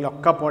 അല്ലെങ്കിൽ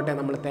ഒക്കെ പോട്ടെ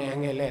നമ്മൾ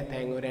തേങ്ങയല്ലേ,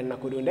 തേങ്ങ ഒരു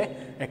എണ്ണക്കുരുവിൻ്റെ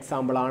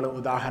എക്സാമ്പിളാണ്,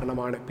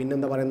 ഉദാഹരണമാണ്.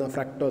 പിന്നെന്താ പറയുന്നത്,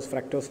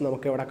 ഫ്രക്ടോസ്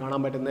നമുക്ക് എവിടെ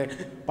കാണാൻ പറ്റുന്നത്,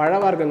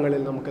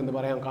 പഴവർഗ്ഗങ്ങളിൽ നമുക്ക് എന്ത്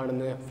പറയാൻ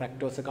കാണുന്നത്,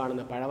 ഫ്രക്ടോസ്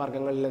കാണുന്നത്.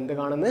 പഴവർഗ്ഗങ്ങളിൽ എന്ത്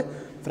കാണുന്നത്,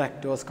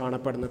 ഫ്രക്ടോസ്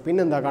കാണപ്പെടുന്നു.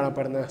 പിന്നെന്താ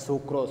കാണപ്പെടുന്നത്,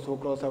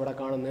 സൂക്രോസ് എവിടെ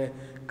കാണുന്നത്,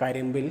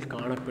 കരിമ്പിൽ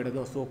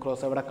കാണപ്പെടുന്നു.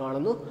 സൂക്രോസ് എവിടെ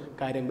കാണുന്നു,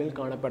 കരിമ്പിൽ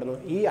കാണപ്പെടുന്നു.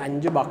 ഈ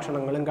 5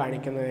 ഭക്ഷണങ്ങളും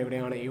കാണിക്കുന്നത്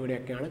എവിടെയാണ്,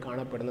 ഇവിടെയൊക്കെയാണ്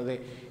കാണപ്പെടുന്നത്.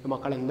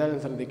 മക്കൾ എന്തായാലും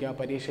ശ്രദ്ധിക്കുക,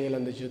 പരീക്ഷയിൽ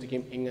എന്ത്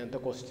ചോദിക്കും, ഇങ്ങനത്തെ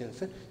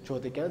ക്വസ്റ്റ്യൻസ്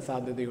ചോദിക്കാൻ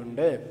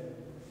സാധ്യതയുണ്ട്.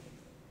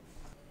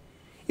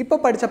 ഇപ്പോൾ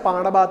പഠിച്ച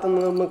പാഠഭാഗത്തു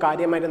നിന്നും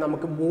കാര്യമായിട്ട്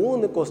നമുക്ക്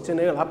 3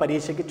 ക്വസ്റ്റ്യനുകൾ ആ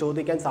പരീക്ഷയ്ക്ക്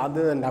ചോദിക്കാൻ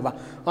സാധ്യത ഉണ്ടാവുക.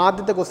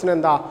 ആദ്യത്തെ ക്വസ്റ്റ്യൻ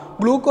എന്താ,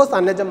 ഗ്ലൂക്കോസ്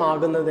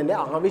അന്നജമാകുന്നതിൻ്റെ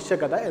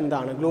ആവശ്യകത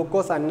എന്താണ്,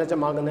 ഗ്ലൂക്കോസ്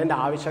അന്നജമാകുന്നതിൻ്റെ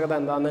ആവശ്യകത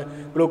എന്താണ്,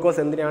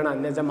 ഗ്ലൂക്കോസ് എന്തിനാണ്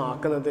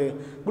അന്നജമാക്കുന്നത്,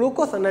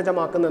 ഗ്ലൂക്കോസ്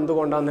അന്നജമാക്കുന്നത്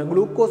എന്തുകൊണ്ടാണ്,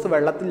 ഗ്ലൂക്കോസ്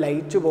വെള്ളത്തിൽ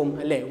ലയിച്ചു പോകും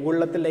അല്ലേ,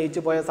 വെള്ളത്തിൽ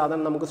ലയിച്ചു പോയ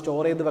സാധനം നമുക്ക്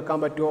സ്റ്റോർ ചെയ്ത് വെക്കാൻ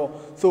പറ്റുമോ,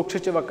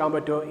 സൂക്ഷിച്ച് വെക്കാൻ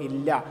പറ്റുമോ,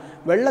 ഇല്ല.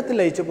 വെള്ളത്തിൽ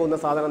ലയിച്ചു പോകുന്ന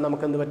സാധനം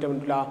നമുക്ക് എന്ത്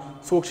പറ്റില്ല,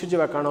 സൂക്ഷിച്ച്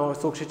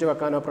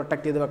വെക്കാനോ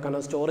പ്രൊട്ടക്ട് ചെയ്ത്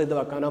വെക്കാനോ സ്റ്റോർ ചെയ്ത്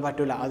വെക്കാനോ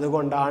പറ്റില്ല.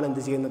 അതുകൊണ്ടാണ്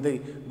എന്ത് ചെയ്യുന്നത്,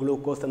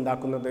 ഗ്ലൂക്കോസ്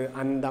എന്താക്കുന്നത്?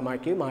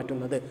 അന്നജമാക്കി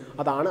മാറ്റുന്നത്.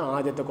 അതാണ്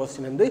ആദ്യത്തെ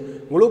ക്വസ്റ്റ്യൻ. എന്ത്?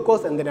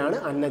 ഗ്ലൂക്കോസ് എന്തിനാണ്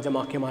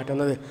അന്നജമാക്കി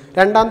മാറ്റുന്നത്?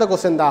 രണ്ടാമത്തെ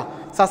ക്വസ്റ്റ്യൻ എന്താ?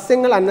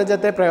 സസ്യങ്ങൾ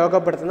അന്നജത്തെ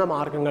പ്രയോഗപ്പെടുത്തുന്ന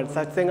മാർഗ്ഗങ്ങൾ.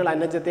 സസ്യങ്ങൾ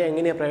അന്നജത്തെ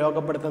എങ്ങനെയാണ്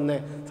പ്രയോഗപ്പെടുത്തുന്നത്?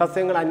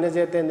 സസ്യങ്ങൾ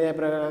അന്നജത്തെ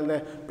എന്തിനാണ്?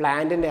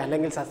 പ്ലാന്റിൻ്റെ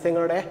അല്ലെങ്കിൽ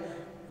സസ്യങ്ങളുടെ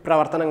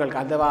പ്രവർത്തനങ്ങൾക്ക്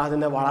അഥവാ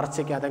അതിൻ്റെ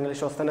വളർച്ചയ്ക്ക് അല്ലെങ്കിൽ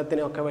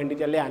ശ്വസനത്തിനൊക്കെ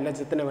വേണ്ടിയിട്ടല്ലേ,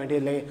 അന്നജത്തിന്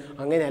വേണ്ടിയല്ലേ?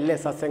 അങ്ങനെയല്ലേ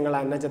സസ്യങ്ങൾ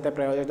അന്നജത്തെ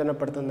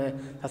പ്രയോജനപ്പെടുത്തുന്നത്?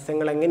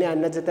 സസ്യങ്ങൾ എങ്ങനെയാണ്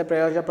അന്നജത്തെ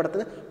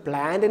പ്രയോജനപ്പെടുത്തുന്നത്?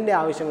 പ്ലാന്റിൻ്റെ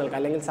ആവശ്യങ്ങൾക്ക്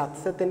അല്ലെങ്കിൽ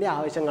സസ്യത്തിൻ്റെ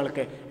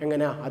ആവശ്യങ്ങൾക്ക്.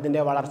 എങ്ങനെയാണ്?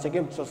 അതിൻ്റെ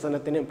വളർച്ചയ്ക്കും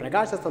ശ്വസനത്തിനും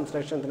പ്രകാശ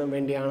സംശ്ലേഷണത്തിനും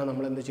വേണ്ടിയാണ്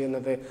നമ്മൾ എന്ത്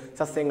ചെയ്യുന്നത്?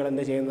 സസ്യങ്ങൾ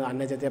എന്ത് ചെയ്യുന്നത്?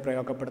 അന്നജത്തെ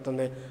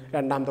പ്രയോഗപ്പെടുത്തുന്നത്.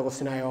 രണ്ടാമത്തെ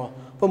ക്വസ്റ്റ്യനായോ?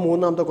 അപ്പോൾ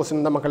മൂന്നാമത്തെ ക്വസ്റ്റ്യൻ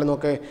എന്താ മക്കളെ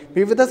നോക്ക്.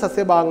 വിവിധ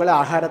സസ്യഭാഗങ്ങളിൽ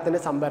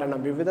ആഹാരത്തിൻ്റെ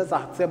സംഭരണം. വിവിധ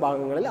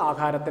സസ്യഭാഗങ്ങളിൽ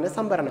ആഹാരത്തിൻ്റെ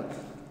സംഭരണം.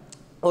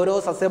 ഓരോ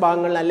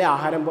സസ്യഭാഗങ്ങളിലല്ലേ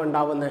ആഹാരം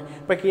ഉണ്ടാവുന്നത്.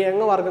 ഇപ്പോൾ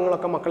കിഴങ്ങ്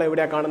വർഗ്ഗങ്ങളൊക്കെ മക്കൾ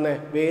എവിടെയാണ് കാണുന്നത്?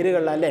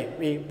 വേരുകളിലല്ലേ.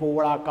 ഈ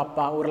പൂള, കപ്പ,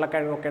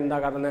 ഉരുളക്കിഴങ്ങൊക്കെ എന്താ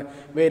കാണുന്നത്?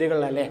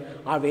 വേരുകളിലല്ലേ.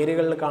 ആ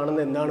വേരുകളിൽ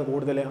കാണുന്നത് എന്താണ്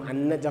കൂടുതൽ?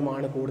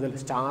 അന്നജമാണ് കൂടുതൽ,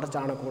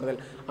 സ്റ്റാർച്ചാണ് കൂടുതൽ.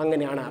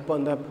 അങ്ങനെയാണ്. അപ്പോൾ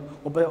എന്താ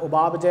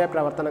ഉപാപചയ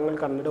പ്രവർത്തനങ്ങൾ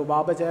കണ്ടിട്ട്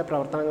ഉപാപചയ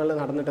പ്രവർത്തനങ്ങൾ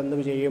നടന്നിട്ട് എന്ത്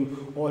ചെയ്യും?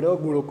 ഓരോ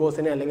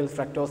ഗ്ലൂക്കോസിനെ അല്ലെങ്കിൽ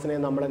ഫ്രക്ടോസിനെ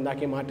നമ്മൾ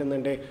എന്താക്കി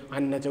മാറ്റുന്നുണ്ട്?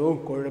 അന്നജവും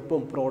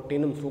കൊഴുപ്പും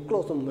പ്രോട്ടീനും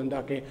സുക്രോസും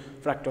എന്താക്കി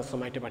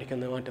ഫ്രക്ടോസുമായിട്ട്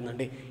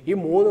മാറ്റുന്നുണ്ട്. ഈ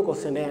 3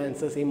 ക്വസ്റ്റ്യൻ്റെ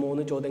ആൻസേഴ്സ്, ഈ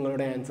 3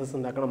 ചോദ്യങ്ങളുടെ ആൻസേഴ്സ്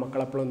എന്താക്കണം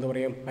മക്കളെ? അപ്പോൾ എന്ത്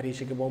പറയും?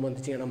 പരീക്ഷയ്ക്ക് പോകുമ്പോൾ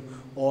എന്ത് ചെയ്യണം?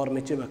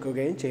 ഓർമ്മിച്ച്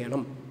വെക്കുകയും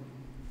ചെയ്യണം.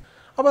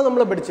 അപ്പോൾ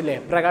നമ്മൾ പഠിച്ചില്ലേ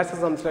പ്രകാശ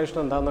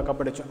സംശ്ലേഷണം എന്താണെന്നൊക്കെ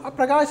പഠിച്ചു. ആ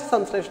പ്രകാശ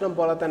സംശ്ലേഷണം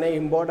പോലെ തന്നെ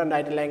ഇമ്പോർട്ടൻ്റ്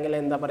ആയിട്ടുള്ള എങ്കിൽ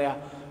എന്താ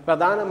പറയുക,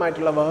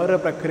 പ്രധാനമായിട്ടുള്ള വേറൊരു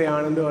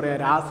പ്രക്രിയയാണ് എന്ത്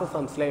പറയുക?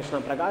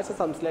 രാസസംശ്ലേഷണം. പ്രകാശ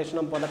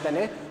സംശ്ലേഷണം പോലെ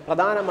തന്നെ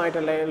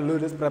പ്രധാനമായിട്ടുള്ള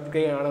ഒരു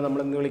പ്രക്രിയയാണ്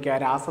നമ്മൾ എന്ത് വിളിക്കുക?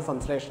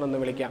 രാസസംശ്ലേഷണം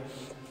എന്ന് വിളിക്കുക.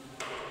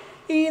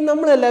 ഈ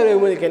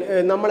നമ്മളെല്ലാവരും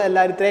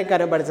ഇത്രയും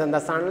കാര്യം പഠിച്ചത് എന്താ?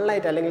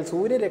 സൺലൈറ്റ് അല്ലെങ്കിൽ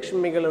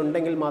സൂര്യരശ്മികൾ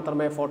ഉണ്ടെങ്കിൽ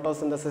മാത്രമേ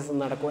ഫോട്ടോസിന്തസിസ്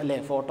നടക്കൂ അല്ലേ?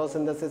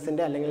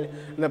 ഫോട്ടോസിന്തസിസിൻ്റെ അല്ലെങ്കിൽ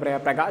എന്താ പറയുക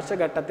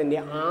പ്രകാശഘട്ടത്തിൻ്റെ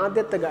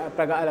ആദ്യത്തെ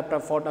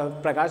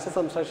പ്രകാശ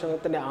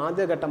സംശ്ലേഷണത്തിൻ്റെ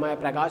ആദ്യഘട്ടമായ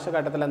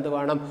പ്രകാശഘട്ടത്തിൽ എന്ത്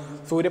വേണം?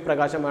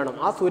 സൂര്യപ്രകാശം വേണം.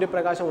 ആ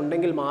സൂര്യപ്രകാശം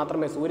ഉണ്ടെങ്കിൽ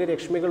മാത്രമേ,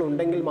 സൂര്യരശ്മികൾ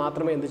ഉണ്ടെങ്കിൽ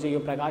മാത്രമേ എന്ത്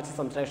ചെയ്യും? പ്രകാശ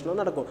സംശ്ലേഷണം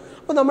നടക്കൂ.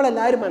 അപ്പോൾ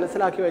നമ്മളെല്ലാവരും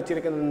മനസ്സിലാക്കി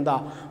വെച്ചിരിക്കുന്നത് എന്താ?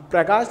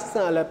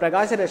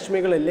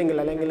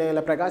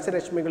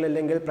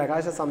 പ്രകാശരശ്മികളില്ലെങ്കിൽ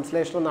പ്രകാശ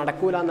സംശ്ലേഷണം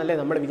നടക്കൂല എന്നല്ലേ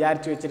നമ്മൾ വിചാരിച്ചു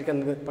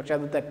വെച്ചിരിക്കുന്നത്. പക്ഷെ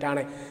അത്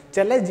തെറ്റാണ്.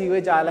 ചില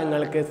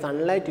ജീവജാലങ്ങൾക്ക്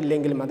സൺലൈറ്റ്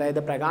ഇല്ലെങ്കിലും, അതായത്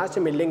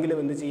പ്രകാശമില്ലെങ്കിലും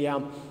എന്ത് ചെയ്യാം?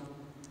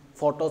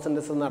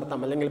 ഫോട്ടോസിന്തസിസ് നടത്താം,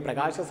 അല്ലെങ്കിൽ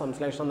പ്രകാശ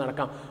സംശ്ലേഷണം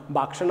നടക്കാം,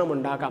 ഭക്ഷണം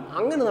ഉണ്ടാക്കാം.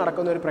 അങ്ങനെ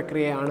നടക്കുന്ന ഒരു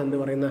പ്രക്രിയയാണ് എന്ത്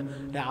പറയുന്നത്?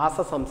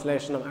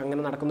 രാസസംശ്ലേഷണം.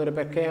 അങ്ങനെ നടക്കുന്ന ഒരു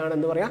പ്രക്രിയയാണ്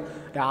എന്ത് പറയുക?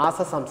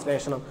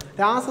 രാസസംശ്ലേഷണം.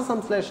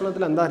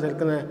 രാസസംശ്ലേഷണത്തിൽ എന്താ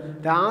ചേർക്കുന്നത്?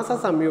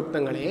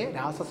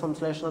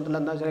 രാസസംശ്ലേഷണത്തിൽ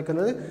എന്താ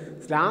ചേർക്കുന്നത്?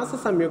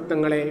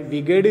 രാസസംയുക്തങ്ങളെ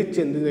വിഘടിച്ച്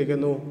എന്ത്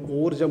ചെയ്യുന്നു?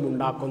 ഊർജം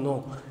ഉണ്ടാക്കുന്നു.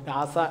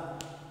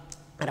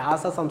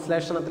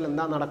 രാസസംശ്ലേഷണത്തിൽ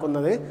എന്താ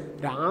നടക്കുന്നത്?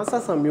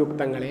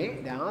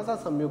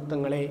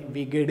 രാസസംയുക്തങ്ങളെ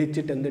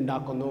വിഘടിച്ചിട്ട്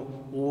എന്തുണ്ടാക്കുന്നു?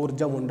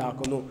 ഊർജം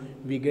ഉണ്ടാക്കുന്നു.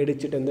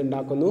 വിഘടിച്ചിട്ട്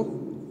എന്തുണ്ടാക്കുന്നു?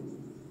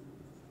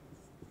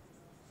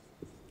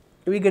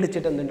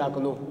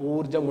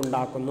 ഊർജം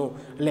ഉണ്ടാക്കുന്നു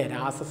അല്ലേ?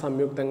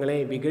 രാസസംയുക്തങ്ങളെ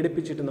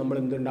വിഘടിപ്പിച്ചിട്ട് നമ്മൾ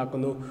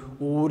എന്തുണ്ടാക്കുന്നു?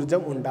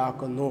 ഊർജം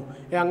ഉണ്ടാക്കുന്നു.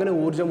 അങ്ങനെ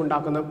ഊർജം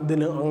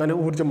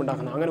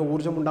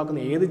ഉണ്ടാക്കുന്ന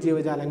ഏത്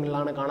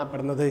ജീവജാലങ്ങളിലാണ്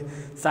കാണപ്പെടുന്നത്?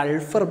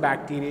 സൾഫർ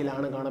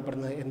ബാക്ടീരിയയിലാണ്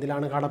കാണപ്പെടുന്നത്.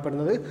 എന്തിലാണ്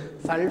കാണപ്പെടുന്നത്?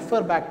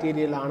 സൾഫർ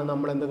ബാക്ടീരിയയിലാണ്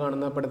നമ്മൾ എന്ത്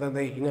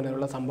കാണപ്പെടുന്നത്?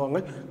 ഇങ്ങനെയുള്ള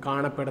സംഭവങ്ങൾ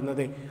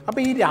കാണപ്പെടുന്നത്.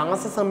 അപ്പോൾ ഈ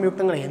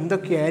രാസസംയുക്തങ്ങൾ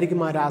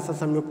എന്തൊക്കെയായിരിക്കും? ആ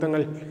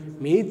രാസസംയുക്തങ്ങൾ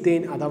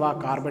മീഥേൻ അഥവാ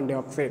കാർബൺ ഡൈ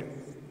ഓക്സൈഡ്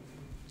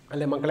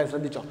അല്ലേ മക്കളെ?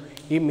 ശ്രദ്ധിച്ചോ,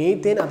 ഈ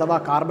മീഥേൻ അഥവാ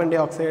കാർബൺ ഡൈ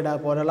ഓക്സൈഡ്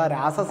പോലുള്ള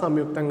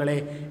രാസസംയുക്തങ്ങളെ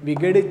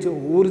വിഘടിച്ച്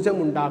ഊർജം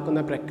ഉണ്ടാക്കുന്ന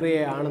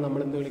പ്രക്രിയയാണ് നമ്മൾ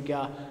എന്ത് വിളിക്കുക?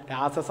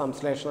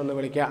 രാസസംശ്ലേഷണം എന്ന്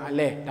വിളിക്കുക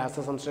അല്ലേ?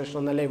 രാസസംശ്ലേഷണം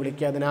എന്നല്ലേ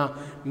വിളിക്കുക അതിനാ?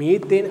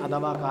 മീഥേൻ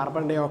അഥവാ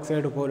കാർബൺ ഡൈ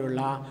ഓക്സൈഡ്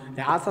പോലുള്ള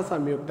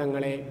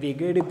രാസസംയുക്തങ്ങളെ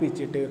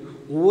വിഘടിപ്പിച്ചിട്ട്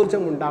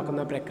ഊർജം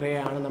ഉണ്ടാക്കുന്ന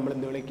പ്രക്രിയയാണ് നമ്മൾ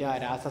എന്ത് വിളിക്കുക?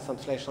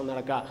 രാസസംശ്ലേഷണം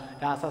നടക്കുക.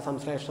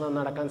 രാസസംശ്ലേഷണം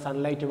നടക്കാൻ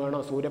സൺലൈറ്റ് വേണോ?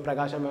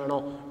 സൂര്യപ്രകാശം വേണോ?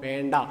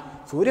 വേണ്ട.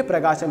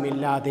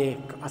 സൂര്യപ്രകാശമില്ലാതെ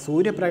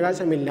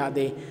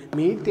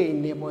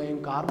മീഥേനിനെ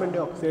കാർബൺ ഡൈ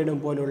ഓക്സൈഡും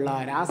പോലുള്ള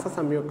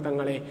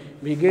രാസസംയുക്തങ്ങളെ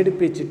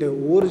വിഘടിപ്പിച്ചിട്ട്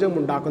ഊർജം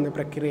ഉണ്ടാക്കുന്ന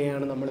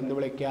പ്രക്രിയയാണ് നമ്മൾ എന്ത്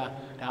വിളിക്കുക?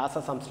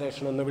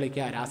 രാസസംശ്ലേഷണം എന്ന്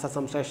വിളിക്കുക.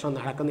 രാസസംശ്ലേഷണം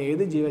നടക്കുന്ന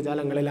ഏത്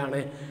ജീവജാലങ്ങളിലാണ്?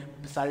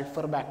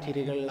 സൾഫർ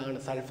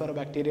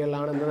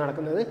ബാക്ടീരിയകളിലാണ് എന്ത്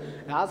നടക്കുന്നത്?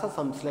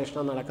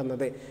 രാസസംശ്ലേഷണം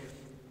നടക്കുന്നത്.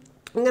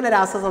 ഇങ്ങനെ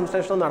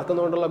രാസസംശ്ലേഷണം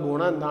നടക്കുന്നതുകൊണ്ടുള്ള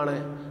ഗുണം എന്താണ്?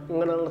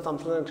 ഇങ്ങനെയുള്ള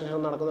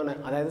സംശ്ലേഷണം നടക്കുന്നുണ്ട്,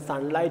 അതായത്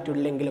സൺലൈറ്റ്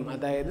ഇല്ലെങ്കിലും,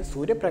 അതായത്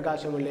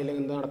സൂര്യപ്രകാശമില്ലെങ്കിലും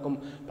എന്ത് നടക്കും?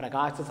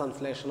 പ്രകാശ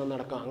സംശ്ലേഷണം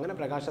നടക്കും. അങ്ങനെ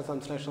പ്രകാശ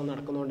സംശ്ലേഷണം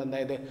നടക്കുന്നതുകൊണ്ട്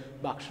എന്തായത്?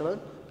 ഭക്ഷണം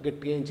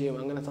കിട്ടുകയും ചെയ്യും.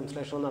 അങ്ങനെ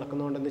സംശ്ലേഷണം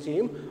നടക്കുന്നതുകൊണ്ട് എന്ത്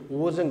ചെയ്യും?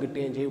 ഊർജ്ജം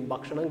കിട്ടുകയും ചെയ്യും,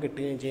 ഭക്ഷണം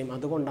കിട്ടുകയും ചെയ്യും.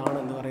 അതുകൊണ്ടാണ്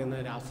എന്ത്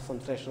പറയുന്നത്?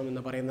 രാസസംശ്ലേഷണം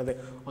എന്ന് പറയുന്നത്.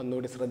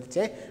 ഒന്നുകൂടി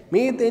ശ്രദ്ധിച്ചേ.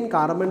 മീഥേൻ,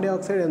 കാർബൺ ഡൈ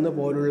ഓക്സൈഡ് എന്ന്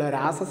പോലുള്ള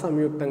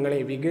രാസസംയുക്തങ്ങളെ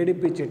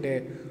വിഘടിപ്പിച്ചിട്ട്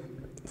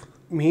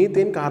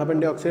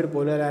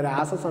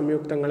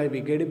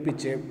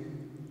വിഘടിപ്പിച്ച്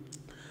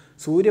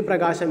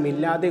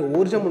സൂര്യപ്രകാശമില്ലാതെ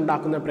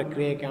ഊർജ്ജമുണ്ടാക്കുന്ന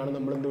പ്രക്രിയയ്ക്കാണ്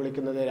നമ്മൾ എന്ത്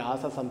വിളിക്കുന്നത്?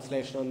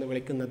 രാസസംശ്ലേഷണം എന്ന്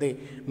വിളിക്കുന്നത്.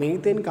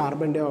 മീഥേൻ,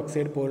 കാർബൺ ഡൈ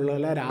ഓക്സൈഡ്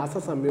പോലുള്ള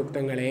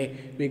രാസസംയുക്തങ്ങളെ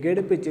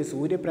വിഘടിപ്പിച്ച്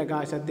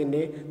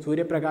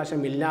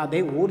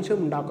സൂര്യപ്രകാശമില്ലാതെ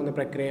ഊർജ്ജമുണ്ടാക്കുന്ന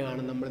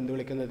പ്രക്രിയയാണ് നമ്മൾ എന്ത്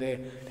വിളിക്കുന്നത്?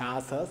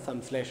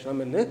 രാസസംശ്ലേഷണം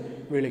എന്ന്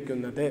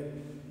വിളിക്കുന്നത്.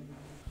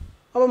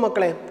 അപ്പോൾ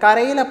മക്കളെ,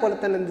 കരയിലെ പോലെ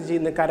തന്നെ എന്ത്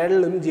ചെയ്യുന്നത്,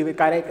 കടലിലും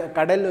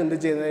എന്ത്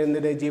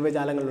ചെയ്യുന്നത്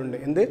ജീവജാലങ്ങളുണ്ട്.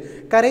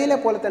 കരയിലെ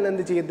പോലെ തന്നെ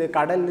എന്ത് ചെയ്യുന്നത്,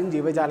 കടലിലും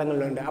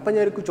ജീവജാലങ്ങളുണ്ട്. അപ്പം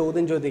ഞാൻ ഒരു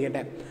ചോദ്യം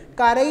ചോദിക്കട്ടെ,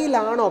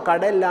 കരയിലാണോ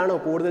കടലിലാണോ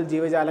കൂടുതൽ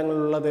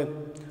ജീവജാലങ്ങളുള്ളത്?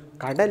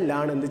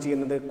 കടലിലാണ് എന്ത്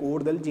ചെയ്യുന്നത്,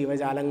 കൂടുതൽ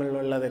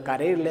ജീവജാലങ്ങളുള്ളത്.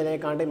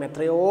 കരയിലേക്കാണ്ടും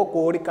എത്രയോ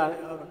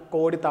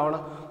കോടി തവണ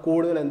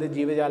കൂടുതൽ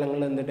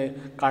ജീവജാലങ്ങൾ എന്നിട്ട്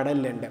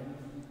കടലിലുണ്ട്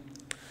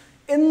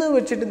എന്ന്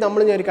വെച്ചിട്ട്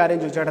ഞാൻ ഒരു കാര്യം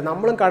ചോദിച്ചോട്ടെ,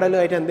 നമ്മളും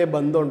കടലുമായിട്ട് എന്തെങ്കിലും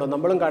ബന്ധമുണ്ടോ?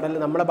 നമ്മൾ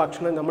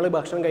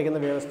ഭക്ഷണം കഴിക്കുന്ന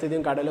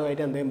വ്യവസ്ഥിതിയും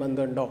കടലുമായിട്ട് എന്തെങ്കിലും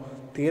ബന്ധമുണ്ടോ?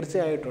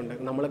 തീർച്ചയായിട്ടുണ്ട്.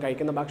 നമ്മൾ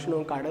കഴിക്കുന്ന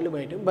ഭക്ഷണവും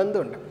കടലുമായിട്ടും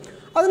ബന്ധമുണ്ട്.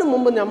 അതിനു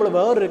മുമ്പ് നമ്മൾ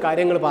വേറൊരു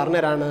കാര്യങ്ങൾ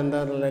പറഞ്ഞുതരാണ്.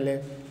 എന്താണെന്നുള്ളതിൽ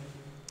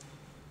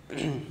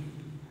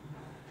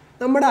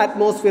നമ്മുടെ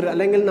അറ്റ്മോസ്ഫിയർ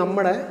അല്ലെങ്കിൽ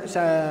നമ്മുടെ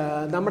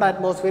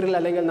അറ്റ്മോസ്ഫിയറിൽ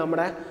അല്ലെങ്കിൽ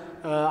നമ്മുടെ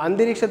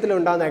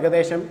അന്തരീക്ഷത്തിലുണ്ടാകുന്ന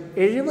ഏകദേശം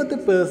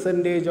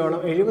 70%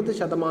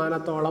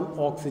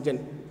 ഓക്സിജൻ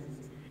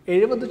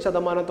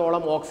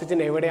 70% ഓക്സിജൻ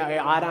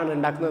ആരാണ്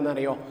ഉണ്ടാക്കുന്നതെന്ന്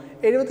അറിയോ?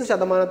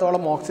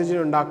 70% ഓക്സിജൻ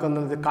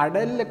ഉണ്ടാക്കുന്നത്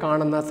കടലിൽ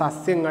കാണുന്ന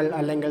സസ്യങ്ങൾ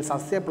അല്ലെങ്കിൽ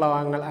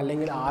സസ്യപ്ലവങ്ങൾ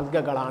അല്ലെങ്കിൽ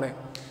ആൽഗകളാണ്.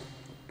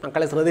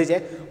 മക്കളെ ശ്രദ്ധിച്ച്,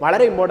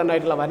 വളരെ ഇമ്പോർട്ടൻ്റ്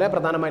ആയിട്ടുള്ള വളരെ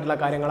പ്രധാനമായിട്ടുള്ള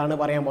കാര്യങ്ങളാണ്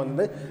പറയാൻ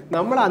പോകുന്നത്.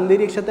 നമ്മുടെ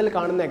അന്തരീക്ഷത്തിൽ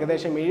കാണുന്ന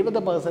ഏകദേശം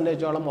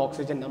 70%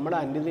 ഓക്സിജൻ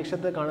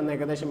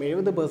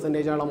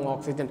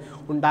ഓക്സിജൻ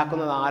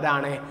ഉണ്ടാക്കുന്നത്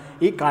ആരാണ്?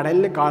 ഈ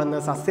കടലിൽ കാണുന്ന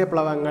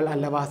സസ്യപ്ലവങ്ങൾ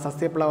അല്ലവാ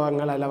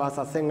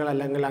സസ്യങ്ങൾ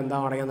അല്ലെങ്കിൽ എന്താ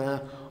പറയുന്നത്,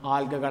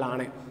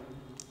 ആൽഗകളാണ്.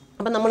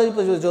 അപ്പം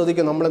നമ്മളിപ്പോൾ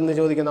ചോദിക്കും,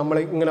 നമ്മൾ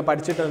ഇങ്ങനെ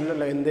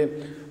പഠിച്ചിട്ടുണ്ടല്ലോ,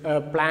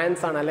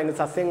 പ്ലാന്റ്സ് ആണ് അല്ലെങ്കിൽ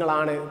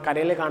സസ്യങ്ങളാണ്,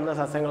 കരയിൽ കാണുന്ന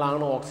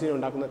സസ്യങ്ങളാണ് ഓക്സിജൻ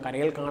ഉണ്ടാക്കുന്നത്.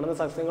 കരയിൽ കാണുന്ന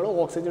സസ്യങ്ങളും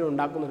ഓക്സിജൻ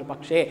ഉണ്ടാക്കുന്നുണ്ട്.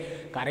 പക്ഷേ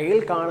കരയിൽ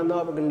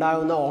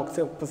ഉണ്ടാകുന്ന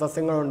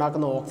സസ്യങ്ങൾ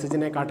ഉണ്ടാക്കുന്ന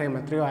ഓക്സിജനെക്കാട്ടും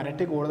എത്രയോ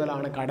ഇരട്ടി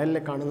കൂടുതലാണ് കടലിൽ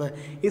കാണുന്ന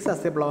ഈ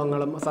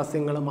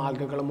സസ്യങ്ങളും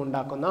ആൽഗകളും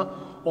ഉണ്ടാക്കുന്ന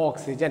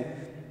ഓക്സിജൻ.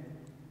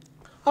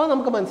 അപ്പോൾ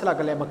നമുക്ക്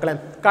മനസ്സിലാക്കല്ലേ മക്കളെ,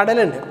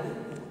 കടലുണ്ട്.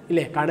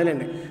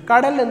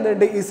 കടലിൽ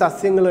എന്തുണ്ട്? ഈ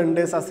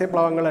സസ്യങ്ങളുണ്ട്,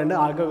 സസ്യപ്ലവങ്ങളുണ്ട്,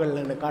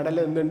 ആൽഗകളുണ്ട്.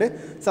 കടലിൽ എന്തുണ്ട്?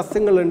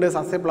 സസ്യങ്ങളുണ്ട്,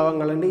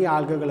 സസ്യപ്ലവങ്ങളുണ്ട്, ഈ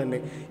ആൽഗകളുണ്ട്.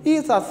 ഈ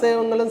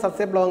സസ്യങ്ങളും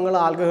സസ്യപ്ലവങ്ങളും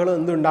ആൽഗകളും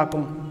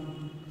എന്തുണ്ടാക്കും?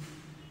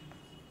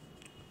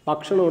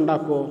 ഭക്ഷണം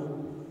ഉണ്ടാക്കുമോ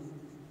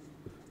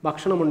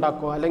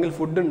അല്ലെങ്കിൽ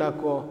ഫുഡ്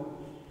ഉണ്ടാക്കുമോ?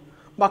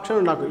 ഭക്ഷണം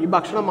ഉണ്ടാക്കും. ഈ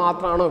ഭക്ഷണം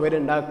മാത്രമാണോ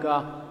ഇവരുണ്ടാക്കുക?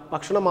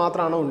 ഭക്ഷണം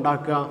മാത്രമാണോ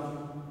ഉണ്ടാക്കുക?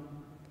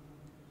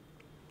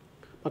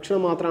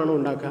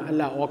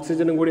 അല്ല,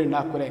 ഓക്സിജനും കൂടി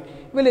ഉണ്ടാക്കൂലേ?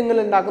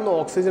 ഇവരിങ്ങനെ ഉണ്ടാക്കുന്ന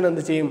ഓക്സിജൻ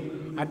എന്ത് ചെയ്യും?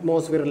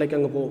 അറ്റ്മോസ്ഫിയറിലേക്ക്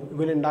അങ്ങ് പോകും.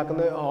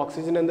 ഇവരുണ്ടാക്കുന്ന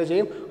ഓക്സിജൻ എന്ത്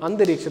ചെയ്യും?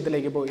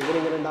 അന്തരീക്ഷത്തിലേക്ക് പോകും.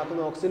 ഇവരിങ്ങനെ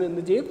ഉണ്ടാക്കുന്ന ഓക്സിജൻ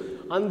എന്ത് ചെയ്യും?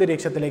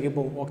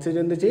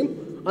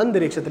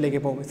 അന്തരീക്ഷത്തിലേക്ക്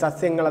പോകും.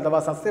 സസ്യങ്ങൾ അഥവാ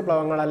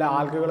സസ്യപ്ലവങ്ങൾ അല്ല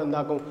ആൽഗകൾ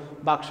എന്താക്കും?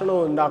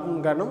 ഭക്ഷണവും ഉണ്ടാക്കും,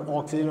 കാരണം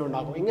ഓക്സിജനും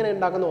ഉണ്ടാക്കും. ഇങ്ങനെ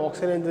ഉണ്ടാക്കുന്ന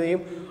ഓക്സിജൻ എന്ത്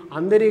ചെയ്യും?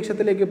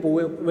 അന്തരീക്ഷത്തിലേക്ക്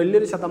പോവുകയും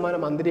വലിയൊരു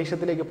ശതമാനം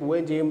അന്തരീക്ഷത്തിലേക്ക്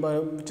പോവുകയും ചെയ്യുമ്പോൾ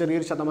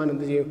ചെറിയൊരു ശതമാനം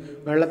എന്ത് ചെയ്യും?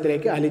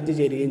 വെള്ളത്തിലേക്ക് അലിഞ്ഞു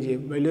ചേരുകയും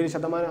ചെയ്യും. വലിയൊരു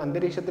ശതമാനം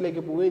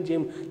അന്തരീക്ഷത്തിലേക്ക് പോവുകയും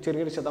ചെയ്യും,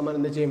 ചെറിയൊരു ശതമാനം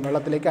എന്ത് ചെയ്യും?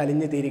 വെള്ളത്തിലേക്ക്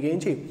അലിഞ്ഞു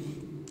തീരുകയും ചെയ്യും.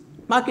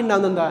 ബാക്കി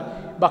ഉണ്ടാകുന്ന എന്താ?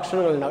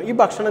 ഭക്ഷണങ്ങളുണ്ടാവും. ഈ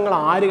ഭക്ഷണങ്ങൾ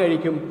ആര്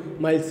കഴിക്കും?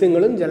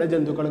 മത്സ്യങ്ങളും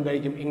ജലജന്തുക്കളും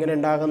കഴിക്കും. ഇങ്ങനെ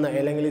ഉണ്ടാകുന്ന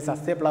അല്ലെങ്കിൽ ഈ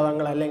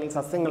സസ്യപ്ലവങ്ങൾ അല്ലെങ്കിൽ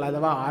സസ്യങ്ങൾ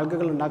അഥവാ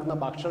ആൽഗകൾ ഉണ്ടാക്കുന്ന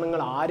ഭക്ഷണങ്ങൾ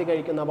ആര്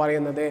കഴിക്കുന്ന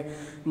പറയുന്നത്?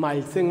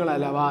 മത്സ്യങ്ങൾ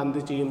അഥവാ എന്ത്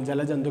ചെയ്യും?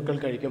 ജലജന്തുക്കൾ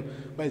കഴിക്കും.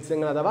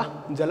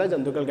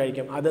 ജലജന്തുക്കൾ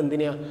കഴിക്കും.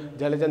 അതെന്തിനാ?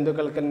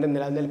 ജലജന്തുക്കൾക്ക്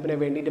നിലനിൽപ്പിന്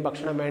വേണ്ടിയിട്ട്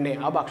ഭക്ഷണം വേണ്ടേ?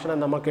 ആ ഭക്ഷണം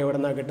നമുക്ക് എവിടെ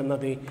നിന്നാണ്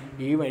കിട്ടുന്നത്?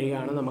 ഈ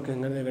വഴിയാണ് നമുക്ക്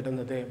ഇങ്ങനെ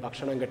കിട്ടുന്നത്,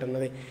 ഭക്ഷണം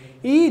കിട്ടുന്നത്.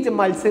 ഈ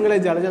മത്സ്യങ്ങളെ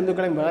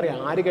ജലജന്തുക്കളെയും വേറെ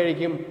ആര്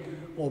കഴിക്കും?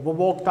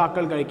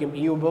 ഉപഭോക്താക്കൾ കഴിക്കും.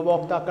 ഈ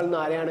ഉപഭോക്താക്കൾ എന്ന്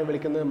ആരെയാണ്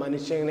വിളിക്കുന്നത്?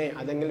 മനുഷ്യനെ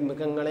അല്ലെങ്കിൽ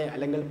മൃഗങ്ങളെ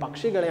അല്ലെങ്കിൽ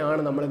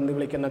പക്ഷികളെയാണ് നമ്മൾ എന്ത്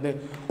വിളിക്കുന്നത്?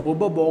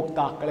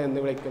 ഉപഭോക്താക്കളെ എന്ന്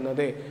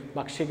വിളിക്കുന്നത്.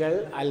 പക്ഷികൾ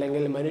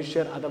അല്ലെങ്കിൽ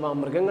മനുഷ്യർ അഥവാ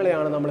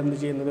മൃഗങ്ങളെയാണ് നമ്മൾ എന്ത്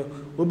ചെയ്യുന്നത്?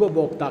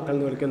 ഉപഭോക്താക്കൾ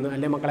എന്ന് വിളിക്കുന്നത്.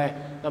 അല്ലേ മക്കളെ,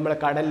 നമ്മൾ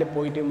കടലിൽ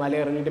പോയിട്ട്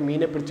മലയിറങ്ങിയിട്ട്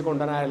മീനെ പിടിച്ച്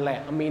കൊണ്ടുവരാറില്ലേ?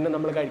 ആ മീനെ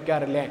നമ്മൾ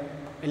കഴിക്കാറില്ലേ?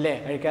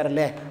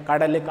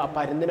 കടലിൽ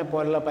പരുന്തിനെ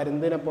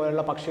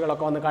പോലുള്ള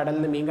പക്ഷികളൊക്കെ വന്ന് കടലിൽ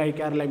നിന്ന് മീൻ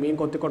കഴിക്കാറില്ലേ? മീൻ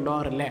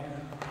കൊത്തിക്കൊണ്ടുപോകാറില്ലേ?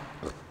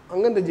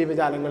 അങ്ങനത്തെ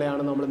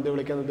ജീവജാലങ്ങളെയാണ് നമ്മൾ എന്ത്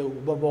വിളിക്കുന്നത്?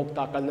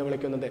 ഉപഭോക്താക്കൾ എന്ന്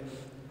വിളിക്കുന്നത്.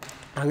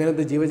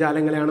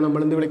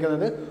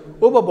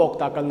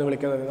 ഉപഭോക്താക്കൾ എന്ന്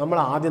വിളിക്കുന്നത്. നമ്മൾ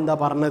ആദ്യം എന്താ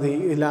പറഞ്ഞത്?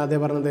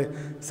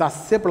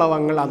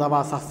 സസ്യപ്ലവങ്ങൾ അഥവാ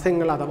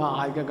സസ്യങ്ങൾ അഥവാ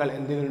ആൽഗകൾ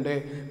എന്തിനുണ്ട്?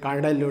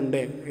 കടലിലുണ്ട്.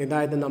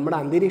 അതായത് നമ്മുടെ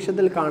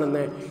അന്തരീക്ഷത്തിൽ കാണുന്ന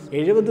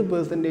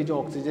 70%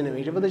 ഓക്സിജനും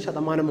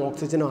 70%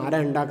 ഓക്സിജനും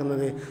ആരാ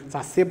ഉണ്ടാക്കുന്നത്?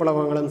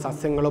 സസ്യപ്ലവങ്ങളും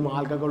സസ്യങ്ങളും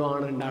ആൽഗകളും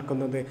ആണ്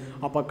ഉണ്ടാക്കുന്നത്.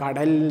 അപ്പോൾ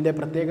കടലിൻ്റെ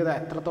പ്രത്യേകത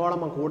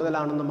എത്രത്തോളം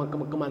കൂടുതലാണെന്ന്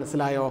നമുക്ക്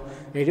മനസ്സിലായോ?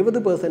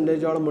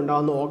 70%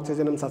 ഉണ്ടാകുന്ന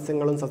ഓക്സിജനും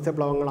സസ്യങ്ങളും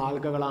സസ്യപ്ലവങ്ങളും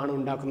ആൽഗകളാണ്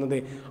ഉണ്ടാക്കുന്നത്.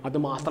 അത്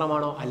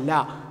മാത്രമാണോ? അല്ല.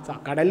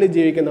 കടലിൽ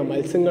ജീവിക്കുന്ന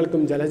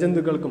മത്സ്യങ്ങൾക്കും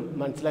ജലജന്തുക്കൾക്കും,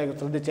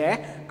 ശ്രദ്ധിച്ചേ,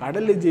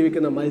 കടലിൽ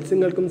ജീവിക്കുന്ന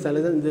മത്സ്യങ്ങൾക്കും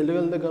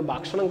ജലജന്തുക്കൾക്കും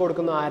ഭക്ഷണം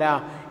കൊടുക്കുന്ന ആരാ?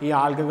 ഈ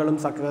ആൽഗകളും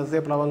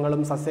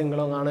സസ്യപ്ലവങ്ങളും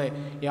സസ്യങ്ങളുമാണ്.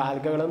 ഈ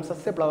ആൽഗകളും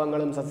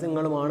സസ്യപ്ലവങ്ങളും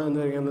സസ്യങ്ങളുമാണ്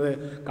എന്ന് പറയുന്നത്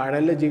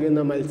കടലിൽ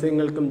ജീവിക്കുന്ന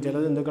മത്സ്യങ്ങൾക്കും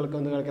ജലജന്തുക്കൾക്കും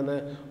എന്ന് കഴിക്കുന്നത്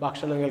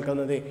ഭക്ഷണം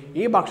കേൾക്കുന്നത്.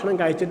 ഈ ഭക്ഷണം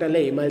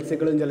കഴിച്ചിട്ടല്ലേ ഈ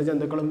മത്സ്യങ്ങളും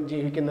ജലജന്തുക്കളും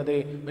ജീവിക്കുന്നത്,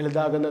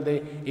 വലുതാകുന്നത്?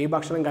 ഈ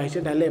ഭക്ഷണം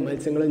കഴിച്ചിട്ടല്ലേ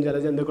മത്സ്യങ്ങളും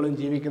ജലജന്തുക്കളും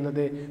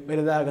ജീവിക്കുന്നത്,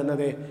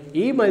 വലുതാകുന്നത്?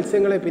 ഈ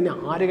മത്സ്യങ്ങളെ പിന്നെ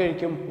ആര്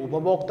കഴിക്കും?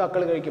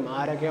 ഉപഭോക്താക്കൾ കഴിക്കും.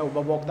 ആരൊക്കെയാണ്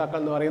ഉപഭോക്താക്കൾ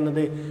എന്ന്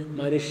പറയുന്നത്?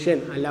 മനുഷ്യൻ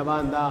അല്ലവാ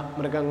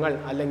മൃഗങ്ങൾ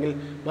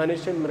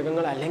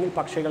അല്ലെങ്കിൽ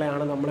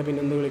പക്ഷികളെയാണ് നമ്മൾ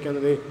പിന്നെ എന്ത്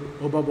വിളിക്കുന്നത്?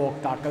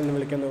 ഉപഭോക്താക്കൾ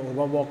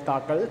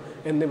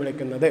എന്ന്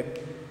വിളിക്കുന്നത്.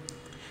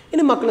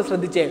 ഇനി മക്കൾ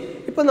ശ്രദ്ധിച്ചേ,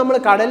 ഇപ്പം നമ്മൾ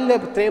കടലിലെ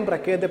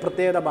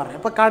പ്രത്യേകത പറഞ്ഞു.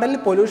 അപ്പോൾ കടലിൽ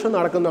പൊല്യൂഷൻ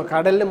നടക്കുന്നോ,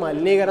 കടലിൽ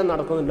മലിനീകരണം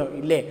നടക്കുന്നുണ്ടോ?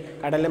 ഇല്ലേ,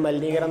 കടലിൽ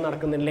മലിനീകരണം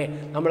നടക്കുന്നില്ലേ?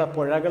 നമ്മുടെ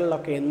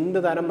പുഴകളിലൊക്കെ എന്ത്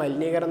തരം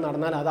മലിനീകരണം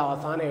നടന്നാൽ അത്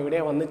അവസാനം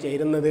എവിടെയാണ് വന്ന്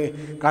ചേരുന്നത്?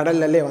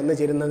 കടലിലല്ലേ വന്ന്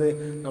ചേരുന്നത്.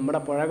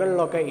 നമ്മുടെ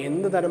പുഴകളിലൊക്കെ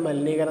എന്ത് തരം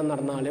മലിനീകരണം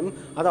നടന്നാലും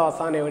അത്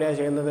അവസാനം എവിടെയാണ്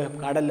ചെയ്യുന്നത്?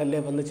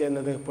 കടലിലല്ലേ വന്ന്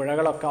ചേരുന്നത്.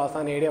 പുഴകളൊക്കെ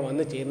അവസാനം എവിടെയാണ്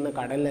വന്ന് ചേരുന്നത്?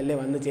 കടലിലല്ലേ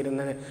വന്ന്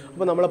ചേരുന്നത്.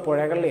 അപ്പോൾ നമ്മൾ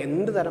പുഴകളിൽ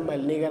എന്ത് തരം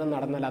മലിനീകരണം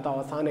നടന്നാൽ അത്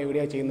അവസാനം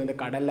എവിടെയാണ് ചെയ്യുന്നത്?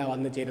 കടലിലാണ്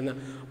വന്ന് ചേരുന്നത്.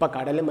 അപ്പോൾ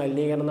കടലിൽ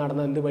മലിനീകരണം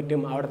നടന്നാൽ എന്ത്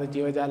പറ്റും? അവിടുത്തെ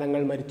ജീവജാലങ്ങൾ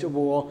മരിച്ചു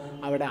പോവോ?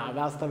 അവിടെ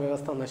ആവാസ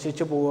വ്യവസ്ഥ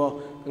നശിച്ചു പോവോ?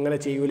 അങ്ങനെ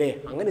ചെയ്യൂലേ?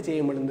 അങ്ങനെ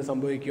ചെയ്യുമ്പോൾ എന്ത്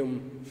സംഭവിക്കും?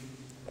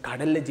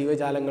 കടലിലെ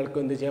ജീവജാലങ്ങൾക്ക്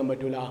എന്ത് ചെയ്യാൻ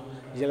പറ്റൂല?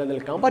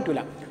 നിലനിൽക്കാൻ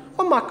പറ്റൂല.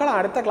 അപ്പം മക്കൾ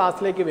അടുത്ത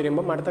ക്ലാസ്സിലേക്ക്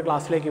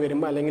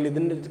വരുമ്പോൾ അല്ലെങ്കിൽ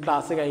ഇതിൻ്റെ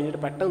ക്ലാസ് കഴിഞ്ഞിട്ട്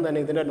പെട്ടെന്ന് തന്നെ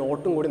ഇതിൻ്റെ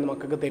നോട്ടും കൂടി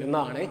നമുക്കൊക്കെ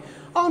തരുന്നതാണ്.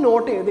 ആ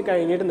നോട്ട് എഴുതി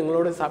കഴിഞ്ഞിട്ട്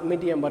നിങ്ങളോട്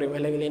സബ്മിറ്റ് ചെയ്യാൻ പറയും,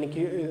 അല്ലെങ്കിൽ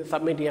എനിക്ക്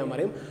സബ്മിറ്റ് ചെയ്യാൻ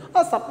പറയും. ആ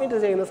സബ്മിറ്റ്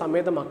ചെയ്യുന്ന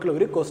സമയത്ത് മക്കൾ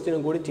ഒരു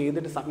ക്വസ്റ്റ്യനും കൂടി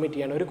ചെയ്തിട്ട് സബ്മിറ്റ്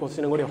ചെയ്യണം. ഒരു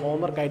ക്വസ്റ്റ്യനും കൂടി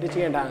ഹോംവർക്കായിട്ട്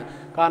ചെയ്യേണ്ടതാണ്.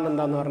 കാരണം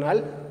എന്താണെന്ന് പറഞ്ഞാൽ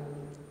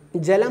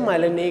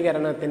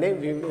ജലമലിനീകരണത്തിൻ്റെ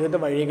വിവിധ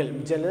വഴികൾ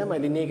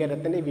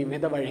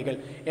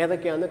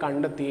ഏതൊക്കെയാണെന്ന്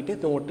കണ്ടെത്തിയിട്ട്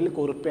നോട്ടിൽ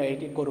കുറിപ്പ്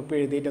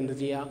എഴുതിയിട്ട് എന്ത്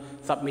ചെയ്യുക?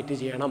 സബ്മിറ്റ്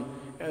ചെയ്യണം.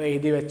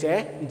 എഴുതി വെച്ച്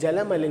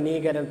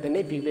ജലമലിനീകരണത്തിൻ്റെ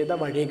വിവിധ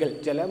വഴികൾ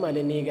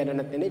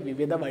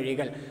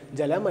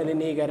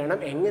ജലമലിനീകരണം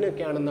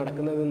എങ്ങനെയൊക്കെയാണ്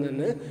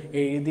നടക്കുന്നതെന്ന്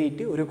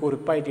എഴുതിയിട്ട് ഒരു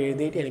കുറിപ്പായിട്ട്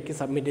എഴുതിയിട്ട് എനിക്ക്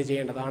സബ്മിറ്റ്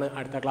ചെയ്യേണ്ടതാണ്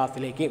അടുത്ത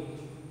ക്ലാസ്സിലേക്ക്.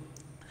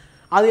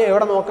 അത്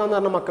എവിടെ നോക്കാമെന്ന്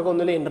പറഞ്ഞാൽ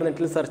മക്കൾക്കൊന്നുമില്ല,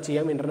 ഇൻ്റർനെറ്റിൽ സെർച്ച്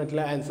ചെയ്യാം. ഇൻ്റർനെറ്റിൽ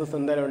ആൻസേഴ്സ്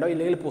എന്തായാലും ഉണ്ടാവും.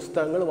 ഇല്ലെങ്കിൽ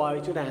പുസ്തകങ്ങൾ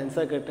വായിച്ചിട്ട്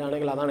ആൻസർ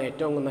കിട്ടുകയാണെങ്കിൽ അതാണ്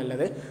ഏറ്റവും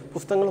നല്ലത്.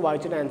 പുസ്തകങ്ങൾ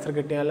വായിച്ചിട്ട് ആൻസർ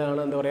കിട്ടിയാലാണ്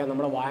എന്താ പറയുക,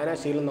 നമ്മുടെ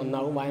വായനാശീലം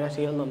നന്നാവും.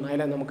 വായനാശീലം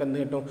നന്നായാലേ നമുക്ക് എന്ത്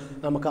കിട്ടും?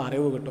 നമുക്ക്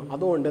അറിവ് കിട്ടും.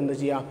 അതുകൊണ്ട് എന്ത്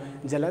ചെയ്യാം?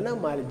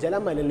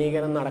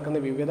 ജലമലിനീകരണം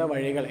നടക്കുന്ന വിവിധ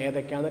വഴികൾ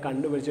ഏതൊക്കെയാണെന്ന്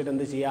കണ്ടുപിടിച്ചിട്ട്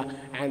എന്ത് ചെയ്യുക?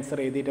 ആൻസർ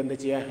എഴുതിയിട്ട് എന്ത്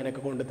ചെയ്യുക?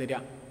 എനിക്ക്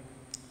കൊണ്ടുതരിക,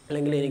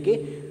 അല്ലെങ്കിൽ എനിക്ക്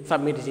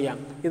സബ്മിറ്റ് ചെയ്യാം.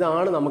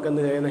 ഇതാണ് നമുക്ക്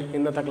എന്ത് ചെയ്യുന്നത്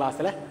ഇന്നത്തെ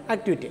ക്ലാസ്സിലെ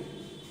ആക്ടിവിറ്റി.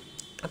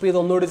 അപ്പോൾ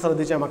ഇതൊന്നുകൂടി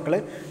ശ്രദ്ധിച്ചാൽ മക്കൾ,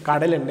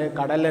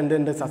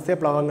 കടലുണ്ട്,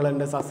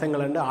 സസ്യപ്ലവങ്ങളുണ്ട്,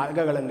 സസ്യങ്ങളുണ്ട്,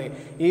 ആൽഗകളുണ്ട്.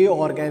 ഈ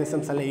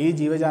ഓർഗാനിസംസ് അല്ലെ, ഈ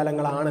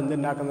ജീവജാലങ്ങളാണ്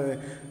എന്തുണ്ടാക്കുന്നത്?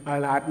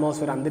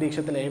 ആറ്റ്മോസ്ഫിയർ,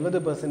 അന്തരീക്ഷത്തിൽ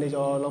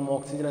 70%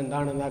 ഓക്സിജൻ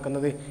എന്താണ്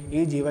ഉണ്ടാക്കുന്നത്?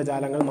 ഈ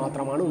ജീവജാലങ്ങൾ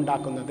മാത്രമാണ്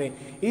ഉണ്ടാക്കുന്നത്.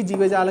 ഈ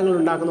ജീവജാലങ്ങൾ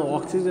ഉണ്ടാക്കുന്ന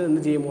ഓക്സിജൻ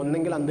എന്ത് ചെയ്യും?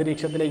 ഒന്നെങ്കിൽ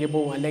അന്തരീക്ഷത്തിലേക്ക്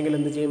പോകും, അല്ലെങ്കിൽ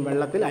എന്ത് ചെയ്യും?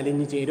 വെള്ളത്തിൽ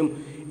അലിഞ്ഞു ചേരും.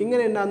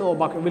 ഇങ്ങനെ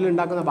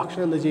ഇവരുണ്ടാക്കുന്ന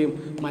ഭക്ഷണം എന്ത് ചെയ്യും?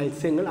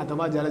 മത്സ്യങ്ങൾ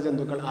അഥവാ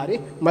ജലജന്തുക്കൾ.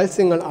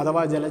 മത്സ്യങ്ങൾ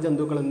അഥവാ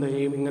ജലജന്തുക്കൾ എന്ത്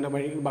ചെയ്യും? ഇങ്ങനെ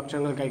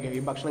ഭക്ഷണങ്ങൾ കഴിക്കും.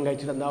 ഈ ഭക്ഷണം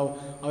കഴിച്ചിട്ട് എന്താവും?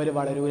 അവർ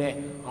വളരൂലേ?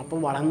 അപ്പം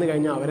വളർന്നു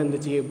കഴിഞ്ഞാൽ അവരെന്ത്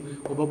ചെയ്യും?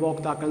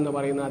 ഉപഭോക്താക്കൾ എന്ന്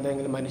പറയുന്ന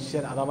അല്ലെങ്കിൽ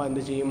മനുഷ്യർ അഥവാ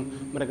എന്ത് ചെയ്യും?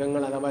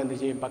 മൃഗങ്ങൾ അഥവാ എന്ത്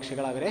ചെയ്യും?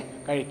 പക്ഷികൾ അവരെ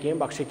കഴിക്കുകയും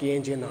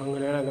ഭക്ഷിക്കുകയും ചെയ്യുന്നു.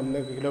 അങ്ങനെ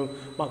എന്തെങ്കിലും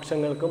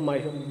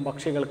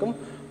പക്ഷികൾക്കും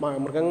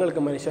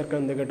മൃഗങ്ങൾക്കും മനുഷ്യർക്കും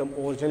എന്ത് കിട്ടും?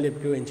 ഊർജ്ജം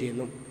ലഭിക്കുകയും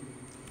ചെയ്യുന്നു.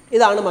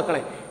 ഇതാണ്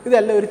മക്കളെ,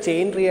 ഇതെല്ലാം ഒരു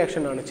ചെയിൻ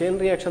റിയാക്ഷൻ ആണ്. ചെയിൻ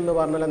റിയാക്ഷൻ എന്ന്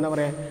പറഞ്ഞാൽ എന്താ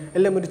പറയുക?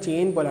 എല്ലാം ഒരു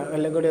ചെയിൻ പോലെ,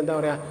 എല്ലാം കൂടി എന്താ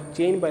പറയുക?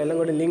 ചെയിൻ പോലെ എല്ലാം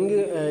കൂടി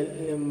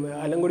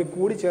എല്ലാം കൂടി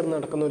കൂടിച്ചേർന്ന്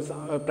നടക്കുന്ന ഒരു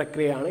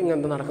പ്രക്രിയയാണ്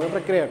ഇങ്ങനത്തെ നടക്കുന്ന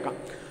പ്രക്രിയയൊക്കെ.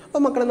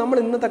 അപ്പോൾ മക്കളെ, നമ്മൾ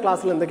ഇന്നത്തെ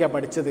ക്ലാസ്സിൽ എന്തൊക്കെയാണ്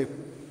പഠിച്ചത്?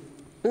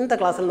 ഇന്നത്തെ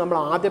ക്ലാസ്സിൽ നമ്മൾ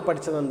ആദ്യം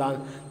പഠിച്ചത് എന്താണ്?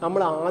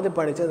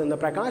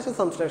 പ്രകാശ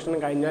സംശ്ലേഷണം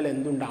കഴിഞ്ഞാൽ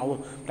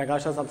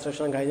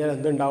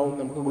എന്തുണ്ടാവും?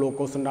 നമുക്ക്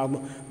ഗ്ലൂക്കോസ്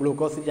ഉണ്ടാകും.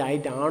 ഗ്ലൂക്കോസ്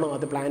ആയിട്ടാണോ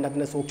അത് പ്ലാന്റ്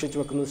അതിനെ സൂക്ഷിച്ച്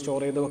വെക്കുന്നത്,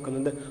 സ്റ്റോർ ചെയ്ത്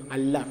വെക്കുന്നത്?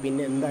 അല്ല.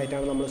 പിന്നെ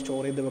എന്തായിട്ടാണ് നമ്മൾ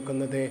സ്റ്റോർ ചെയ്ത്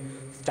വെക്കുന്നത്?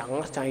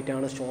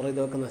 സ്റ്റാർച്ചായിട്ടാണ് സ്റ്റോർ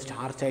ചെയ്ത് വെക്കുന്നത്.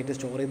 സ്റ്റാർച്ചായിട്ട്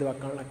സ്റ്റോർ ചെയ്ത്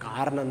വെക്കാനുള്ള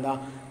കാരണം എന്താ?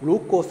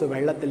 ഗ്ലൂക്കോസ്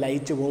വെള്ളത്തിൽ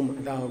ലയിച്ചു പോകും.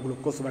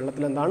 ഗ്ലൂക്കോസ്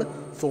വെള്ളത്തിൽ എന്താണ്?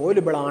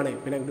 സോലുബിളാണ്.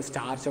 പിന്നെ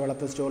സ്റ്റാർച്ച്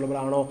വെള്ളത്തിൽ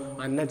സ്റ്റോലുബിളാണോ?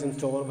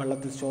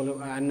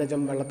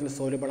 അന്നജം വെള്ളത്തിൽ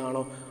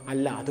സോലുബിളാണോ?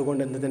 അല്ല.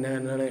 അതുകൊണ്ട് എന്ത്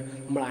തന്നെയാണ്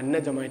നമ്മൾ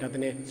അന്നജമായിട്ട്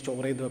അതിനെ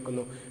സ്റ്റോർ ചെയ്ത്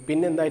വെക്കുന്നു.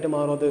 പിന്നെ എന്തായിട്ട്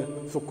മാറും? അത്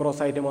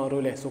സുക്രോസായിട്ട്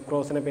മാറൂലേ?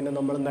 സുക്രോസിനെ പിന്നെ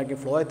നമ്മൾ എന്താക്കി?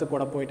 ഫ്ലോയത്തിൽ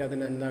കൂടെ പോയിട്ട്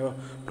അതിനെ എന്താകും?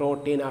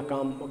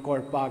 പ്രോട്ടീനാക്കാം,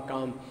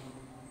 കൊഴുപ്പാക്കാം,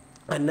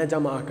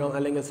 അന്നജമാക്കാം,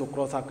 അല്ലെങ്കിൽ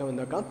സുക്രോസാക്കാം,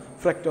 എന്താക്കാം?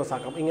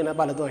 ഫ്രക്ടോസാക്കാം. ഇങ്ങനെ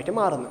പലതുമായിട്ട്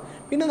മാറുന്നു.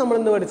 പിന്നെ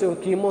നമ്മളെന്ത് പഠിച്ചു?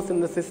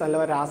 കീമോസിന്തസിസ്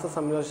അല്ല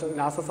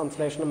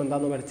രാസസംശ്ലേഷണം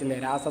എന്താണെന്ന്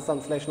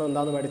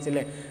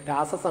പഠിച്ചില്ലേ?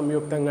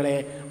 രാസസംയുക്തങ്ങളെ,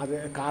 അത്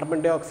കാർബൺ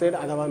ഡൈ ഓക്സൈഡ്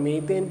അഥവാ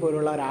മീഥേൻ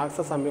പോലുള്ള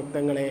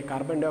രാസസംയുക്തങ്ങളെ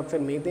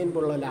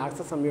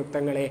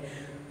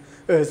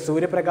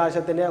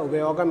സൂര്യപ്രകാശത്തിൻ്റെ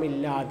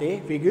ഉപയോഗമില്ലാതെ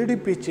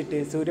വിഘടിപ്പിച്ചിട്ട്,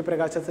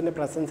 സൂര്യപ്രകാശത്തിൻ്റെ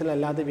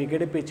പ്രസൻസിലല്ലാതെ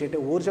വിഘടിപ്പിച്ചിട്ട്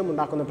ഊർജ്ജം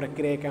ഉണ്ടാക്കുന്ന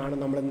പ്രക്രിയയൊക്കെയാണ്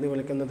നമ്മൾ എന്ത്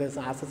വിളിക്കുന്നത്?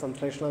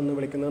 രാസസംശ്ലേഷണം എന്ന്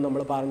വിളിക്കുന്നത്.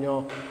 നമ്മൾ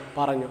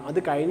പറഞ്ഞു. അത്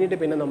കഴിഞ്ഞിട്ട്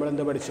പിന്നെ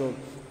നമ്മളെന്ത് പഠിച്ചു?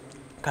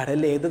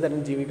 കടലിൽ ഏത്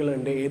തരം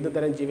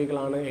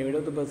ജീവികളാണ്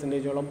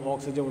 70%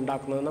 ഓക്സിജൻ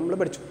ഉണ്ടാക്കുന്നത് നമ്മൾ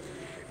പഠിച്ചു.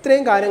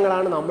 ഇത്രയും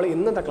കാര്യങ്ങളാണ് നമ്മൾ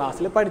ഇന്നത്തെ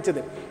ക്ലാസ്സിൽ പഠിച്ചത്.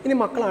 ഇനി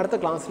മക്കൾ അടുത്ത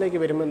ക്ലാസ്സിലേക്ക്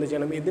വരുമ്പോൾ എന്ത്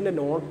ചെയ്യണം? ഇതിൻ്റെ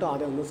നോട്ട്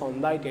ആദ്യം ഒന്ന്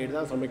സ്വന്തമായിട്ട്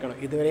എഴുതാൻ ശ്രമിക്കണം.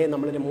 ഇതുവരെ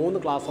നമ്മളൊരു 3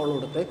 ക്ലാസ്സോളം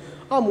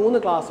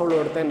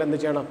എടുത്ത് എന്ത്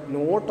ചെയ്യണം?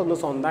 നോട്ടൊന്ന്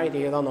സ്വന്തമായിട്ട്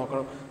എഴുതാൻ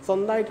നോക്കണം.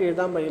 സ്വന്തമായിട്ട്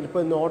എഴുതാൻ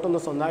ഇപ്പോൾ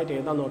നോട്ടൊന്ന് സ്വന്തമായിട്ട്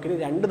എഴുതാൻ നോക്കിയിട്ട്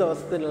 2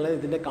 ദിവസത്തിനുള്ള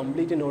ഇതിൻ്റെ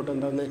കംപ്ലീറ്റ് നോട്ട്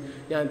എന്താണെന്ന്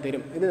ഞാൻ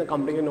തരും. ഇത്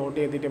കംപ്ലീറ്റ് നോട്ട്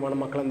ചെയ്തിട്ട്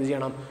വേണം മക്കൾ എന്ത്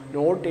ചെയ്യണം?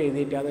 നോട്ട്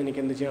എഴുതിയിട്ട് അത്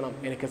എനിക്ക് എന്ത് ചെയ്യണം?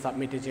 എനിക്ക്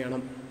സബ്മിറ്റ്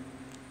ചെയ്യണം.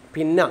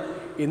 പിന്നെ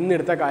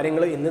ഇന്നെടുത്ത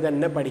കാര്യങ്ങൾ ഇന്ന്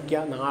തന്നെ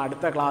പഠിക്കുക.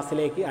 അടുത്ത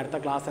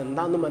ക്ലാസ്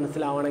എന്താണെന്ന്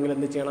മനസ്സിലാവണമെങ്കിൽ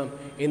എന്ത് ചെയ്യണം?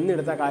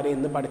 ഇന്നെടുത്ത കാര്യം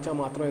ഇന്ന് പഠിച്ചാൽ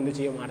മാത്രം എന്ത്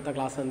ചെയ്യും? അടുത്ത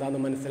ക്ലാസ്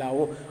എന്താണെന്ന്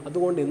മനസ്സിലാവും.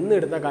 അതുകൊണ്ട്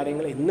ഇന്നെടുത്ത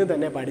കാര്യങ്ങൾ ഇന്ന്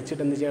തന്നെ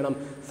പഠിച്ചിട്ട് എന്ത് ചെയ്യണം?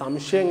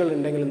 സംശയങ്ങൾ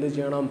ഉണ്ടെങ്കിൽ എന്ത്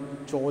ചെയ്യണം?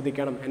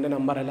 ചോദിക്കണം. എൻ്റെ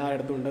നമ്പർ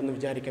എല്ലായിടത്തും ഉണ്ടെന്ന്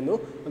വിചാരിക്കുന്നു.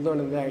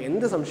 അതുകൊണ്ട്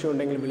എന്ത് സംശയം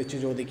ഉണ്ടെങ്കിലും വിളിച്ച്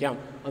ചോദിക്കാം.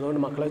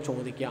 അതുകൊണ്ട് മക്കളെ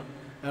ചോദിക്കുക.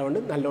 അതുകൊണ്ട്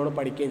നല്ലോണം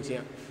പഠിക്കുകയും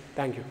ചെയ്യാം.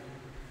 Thank you.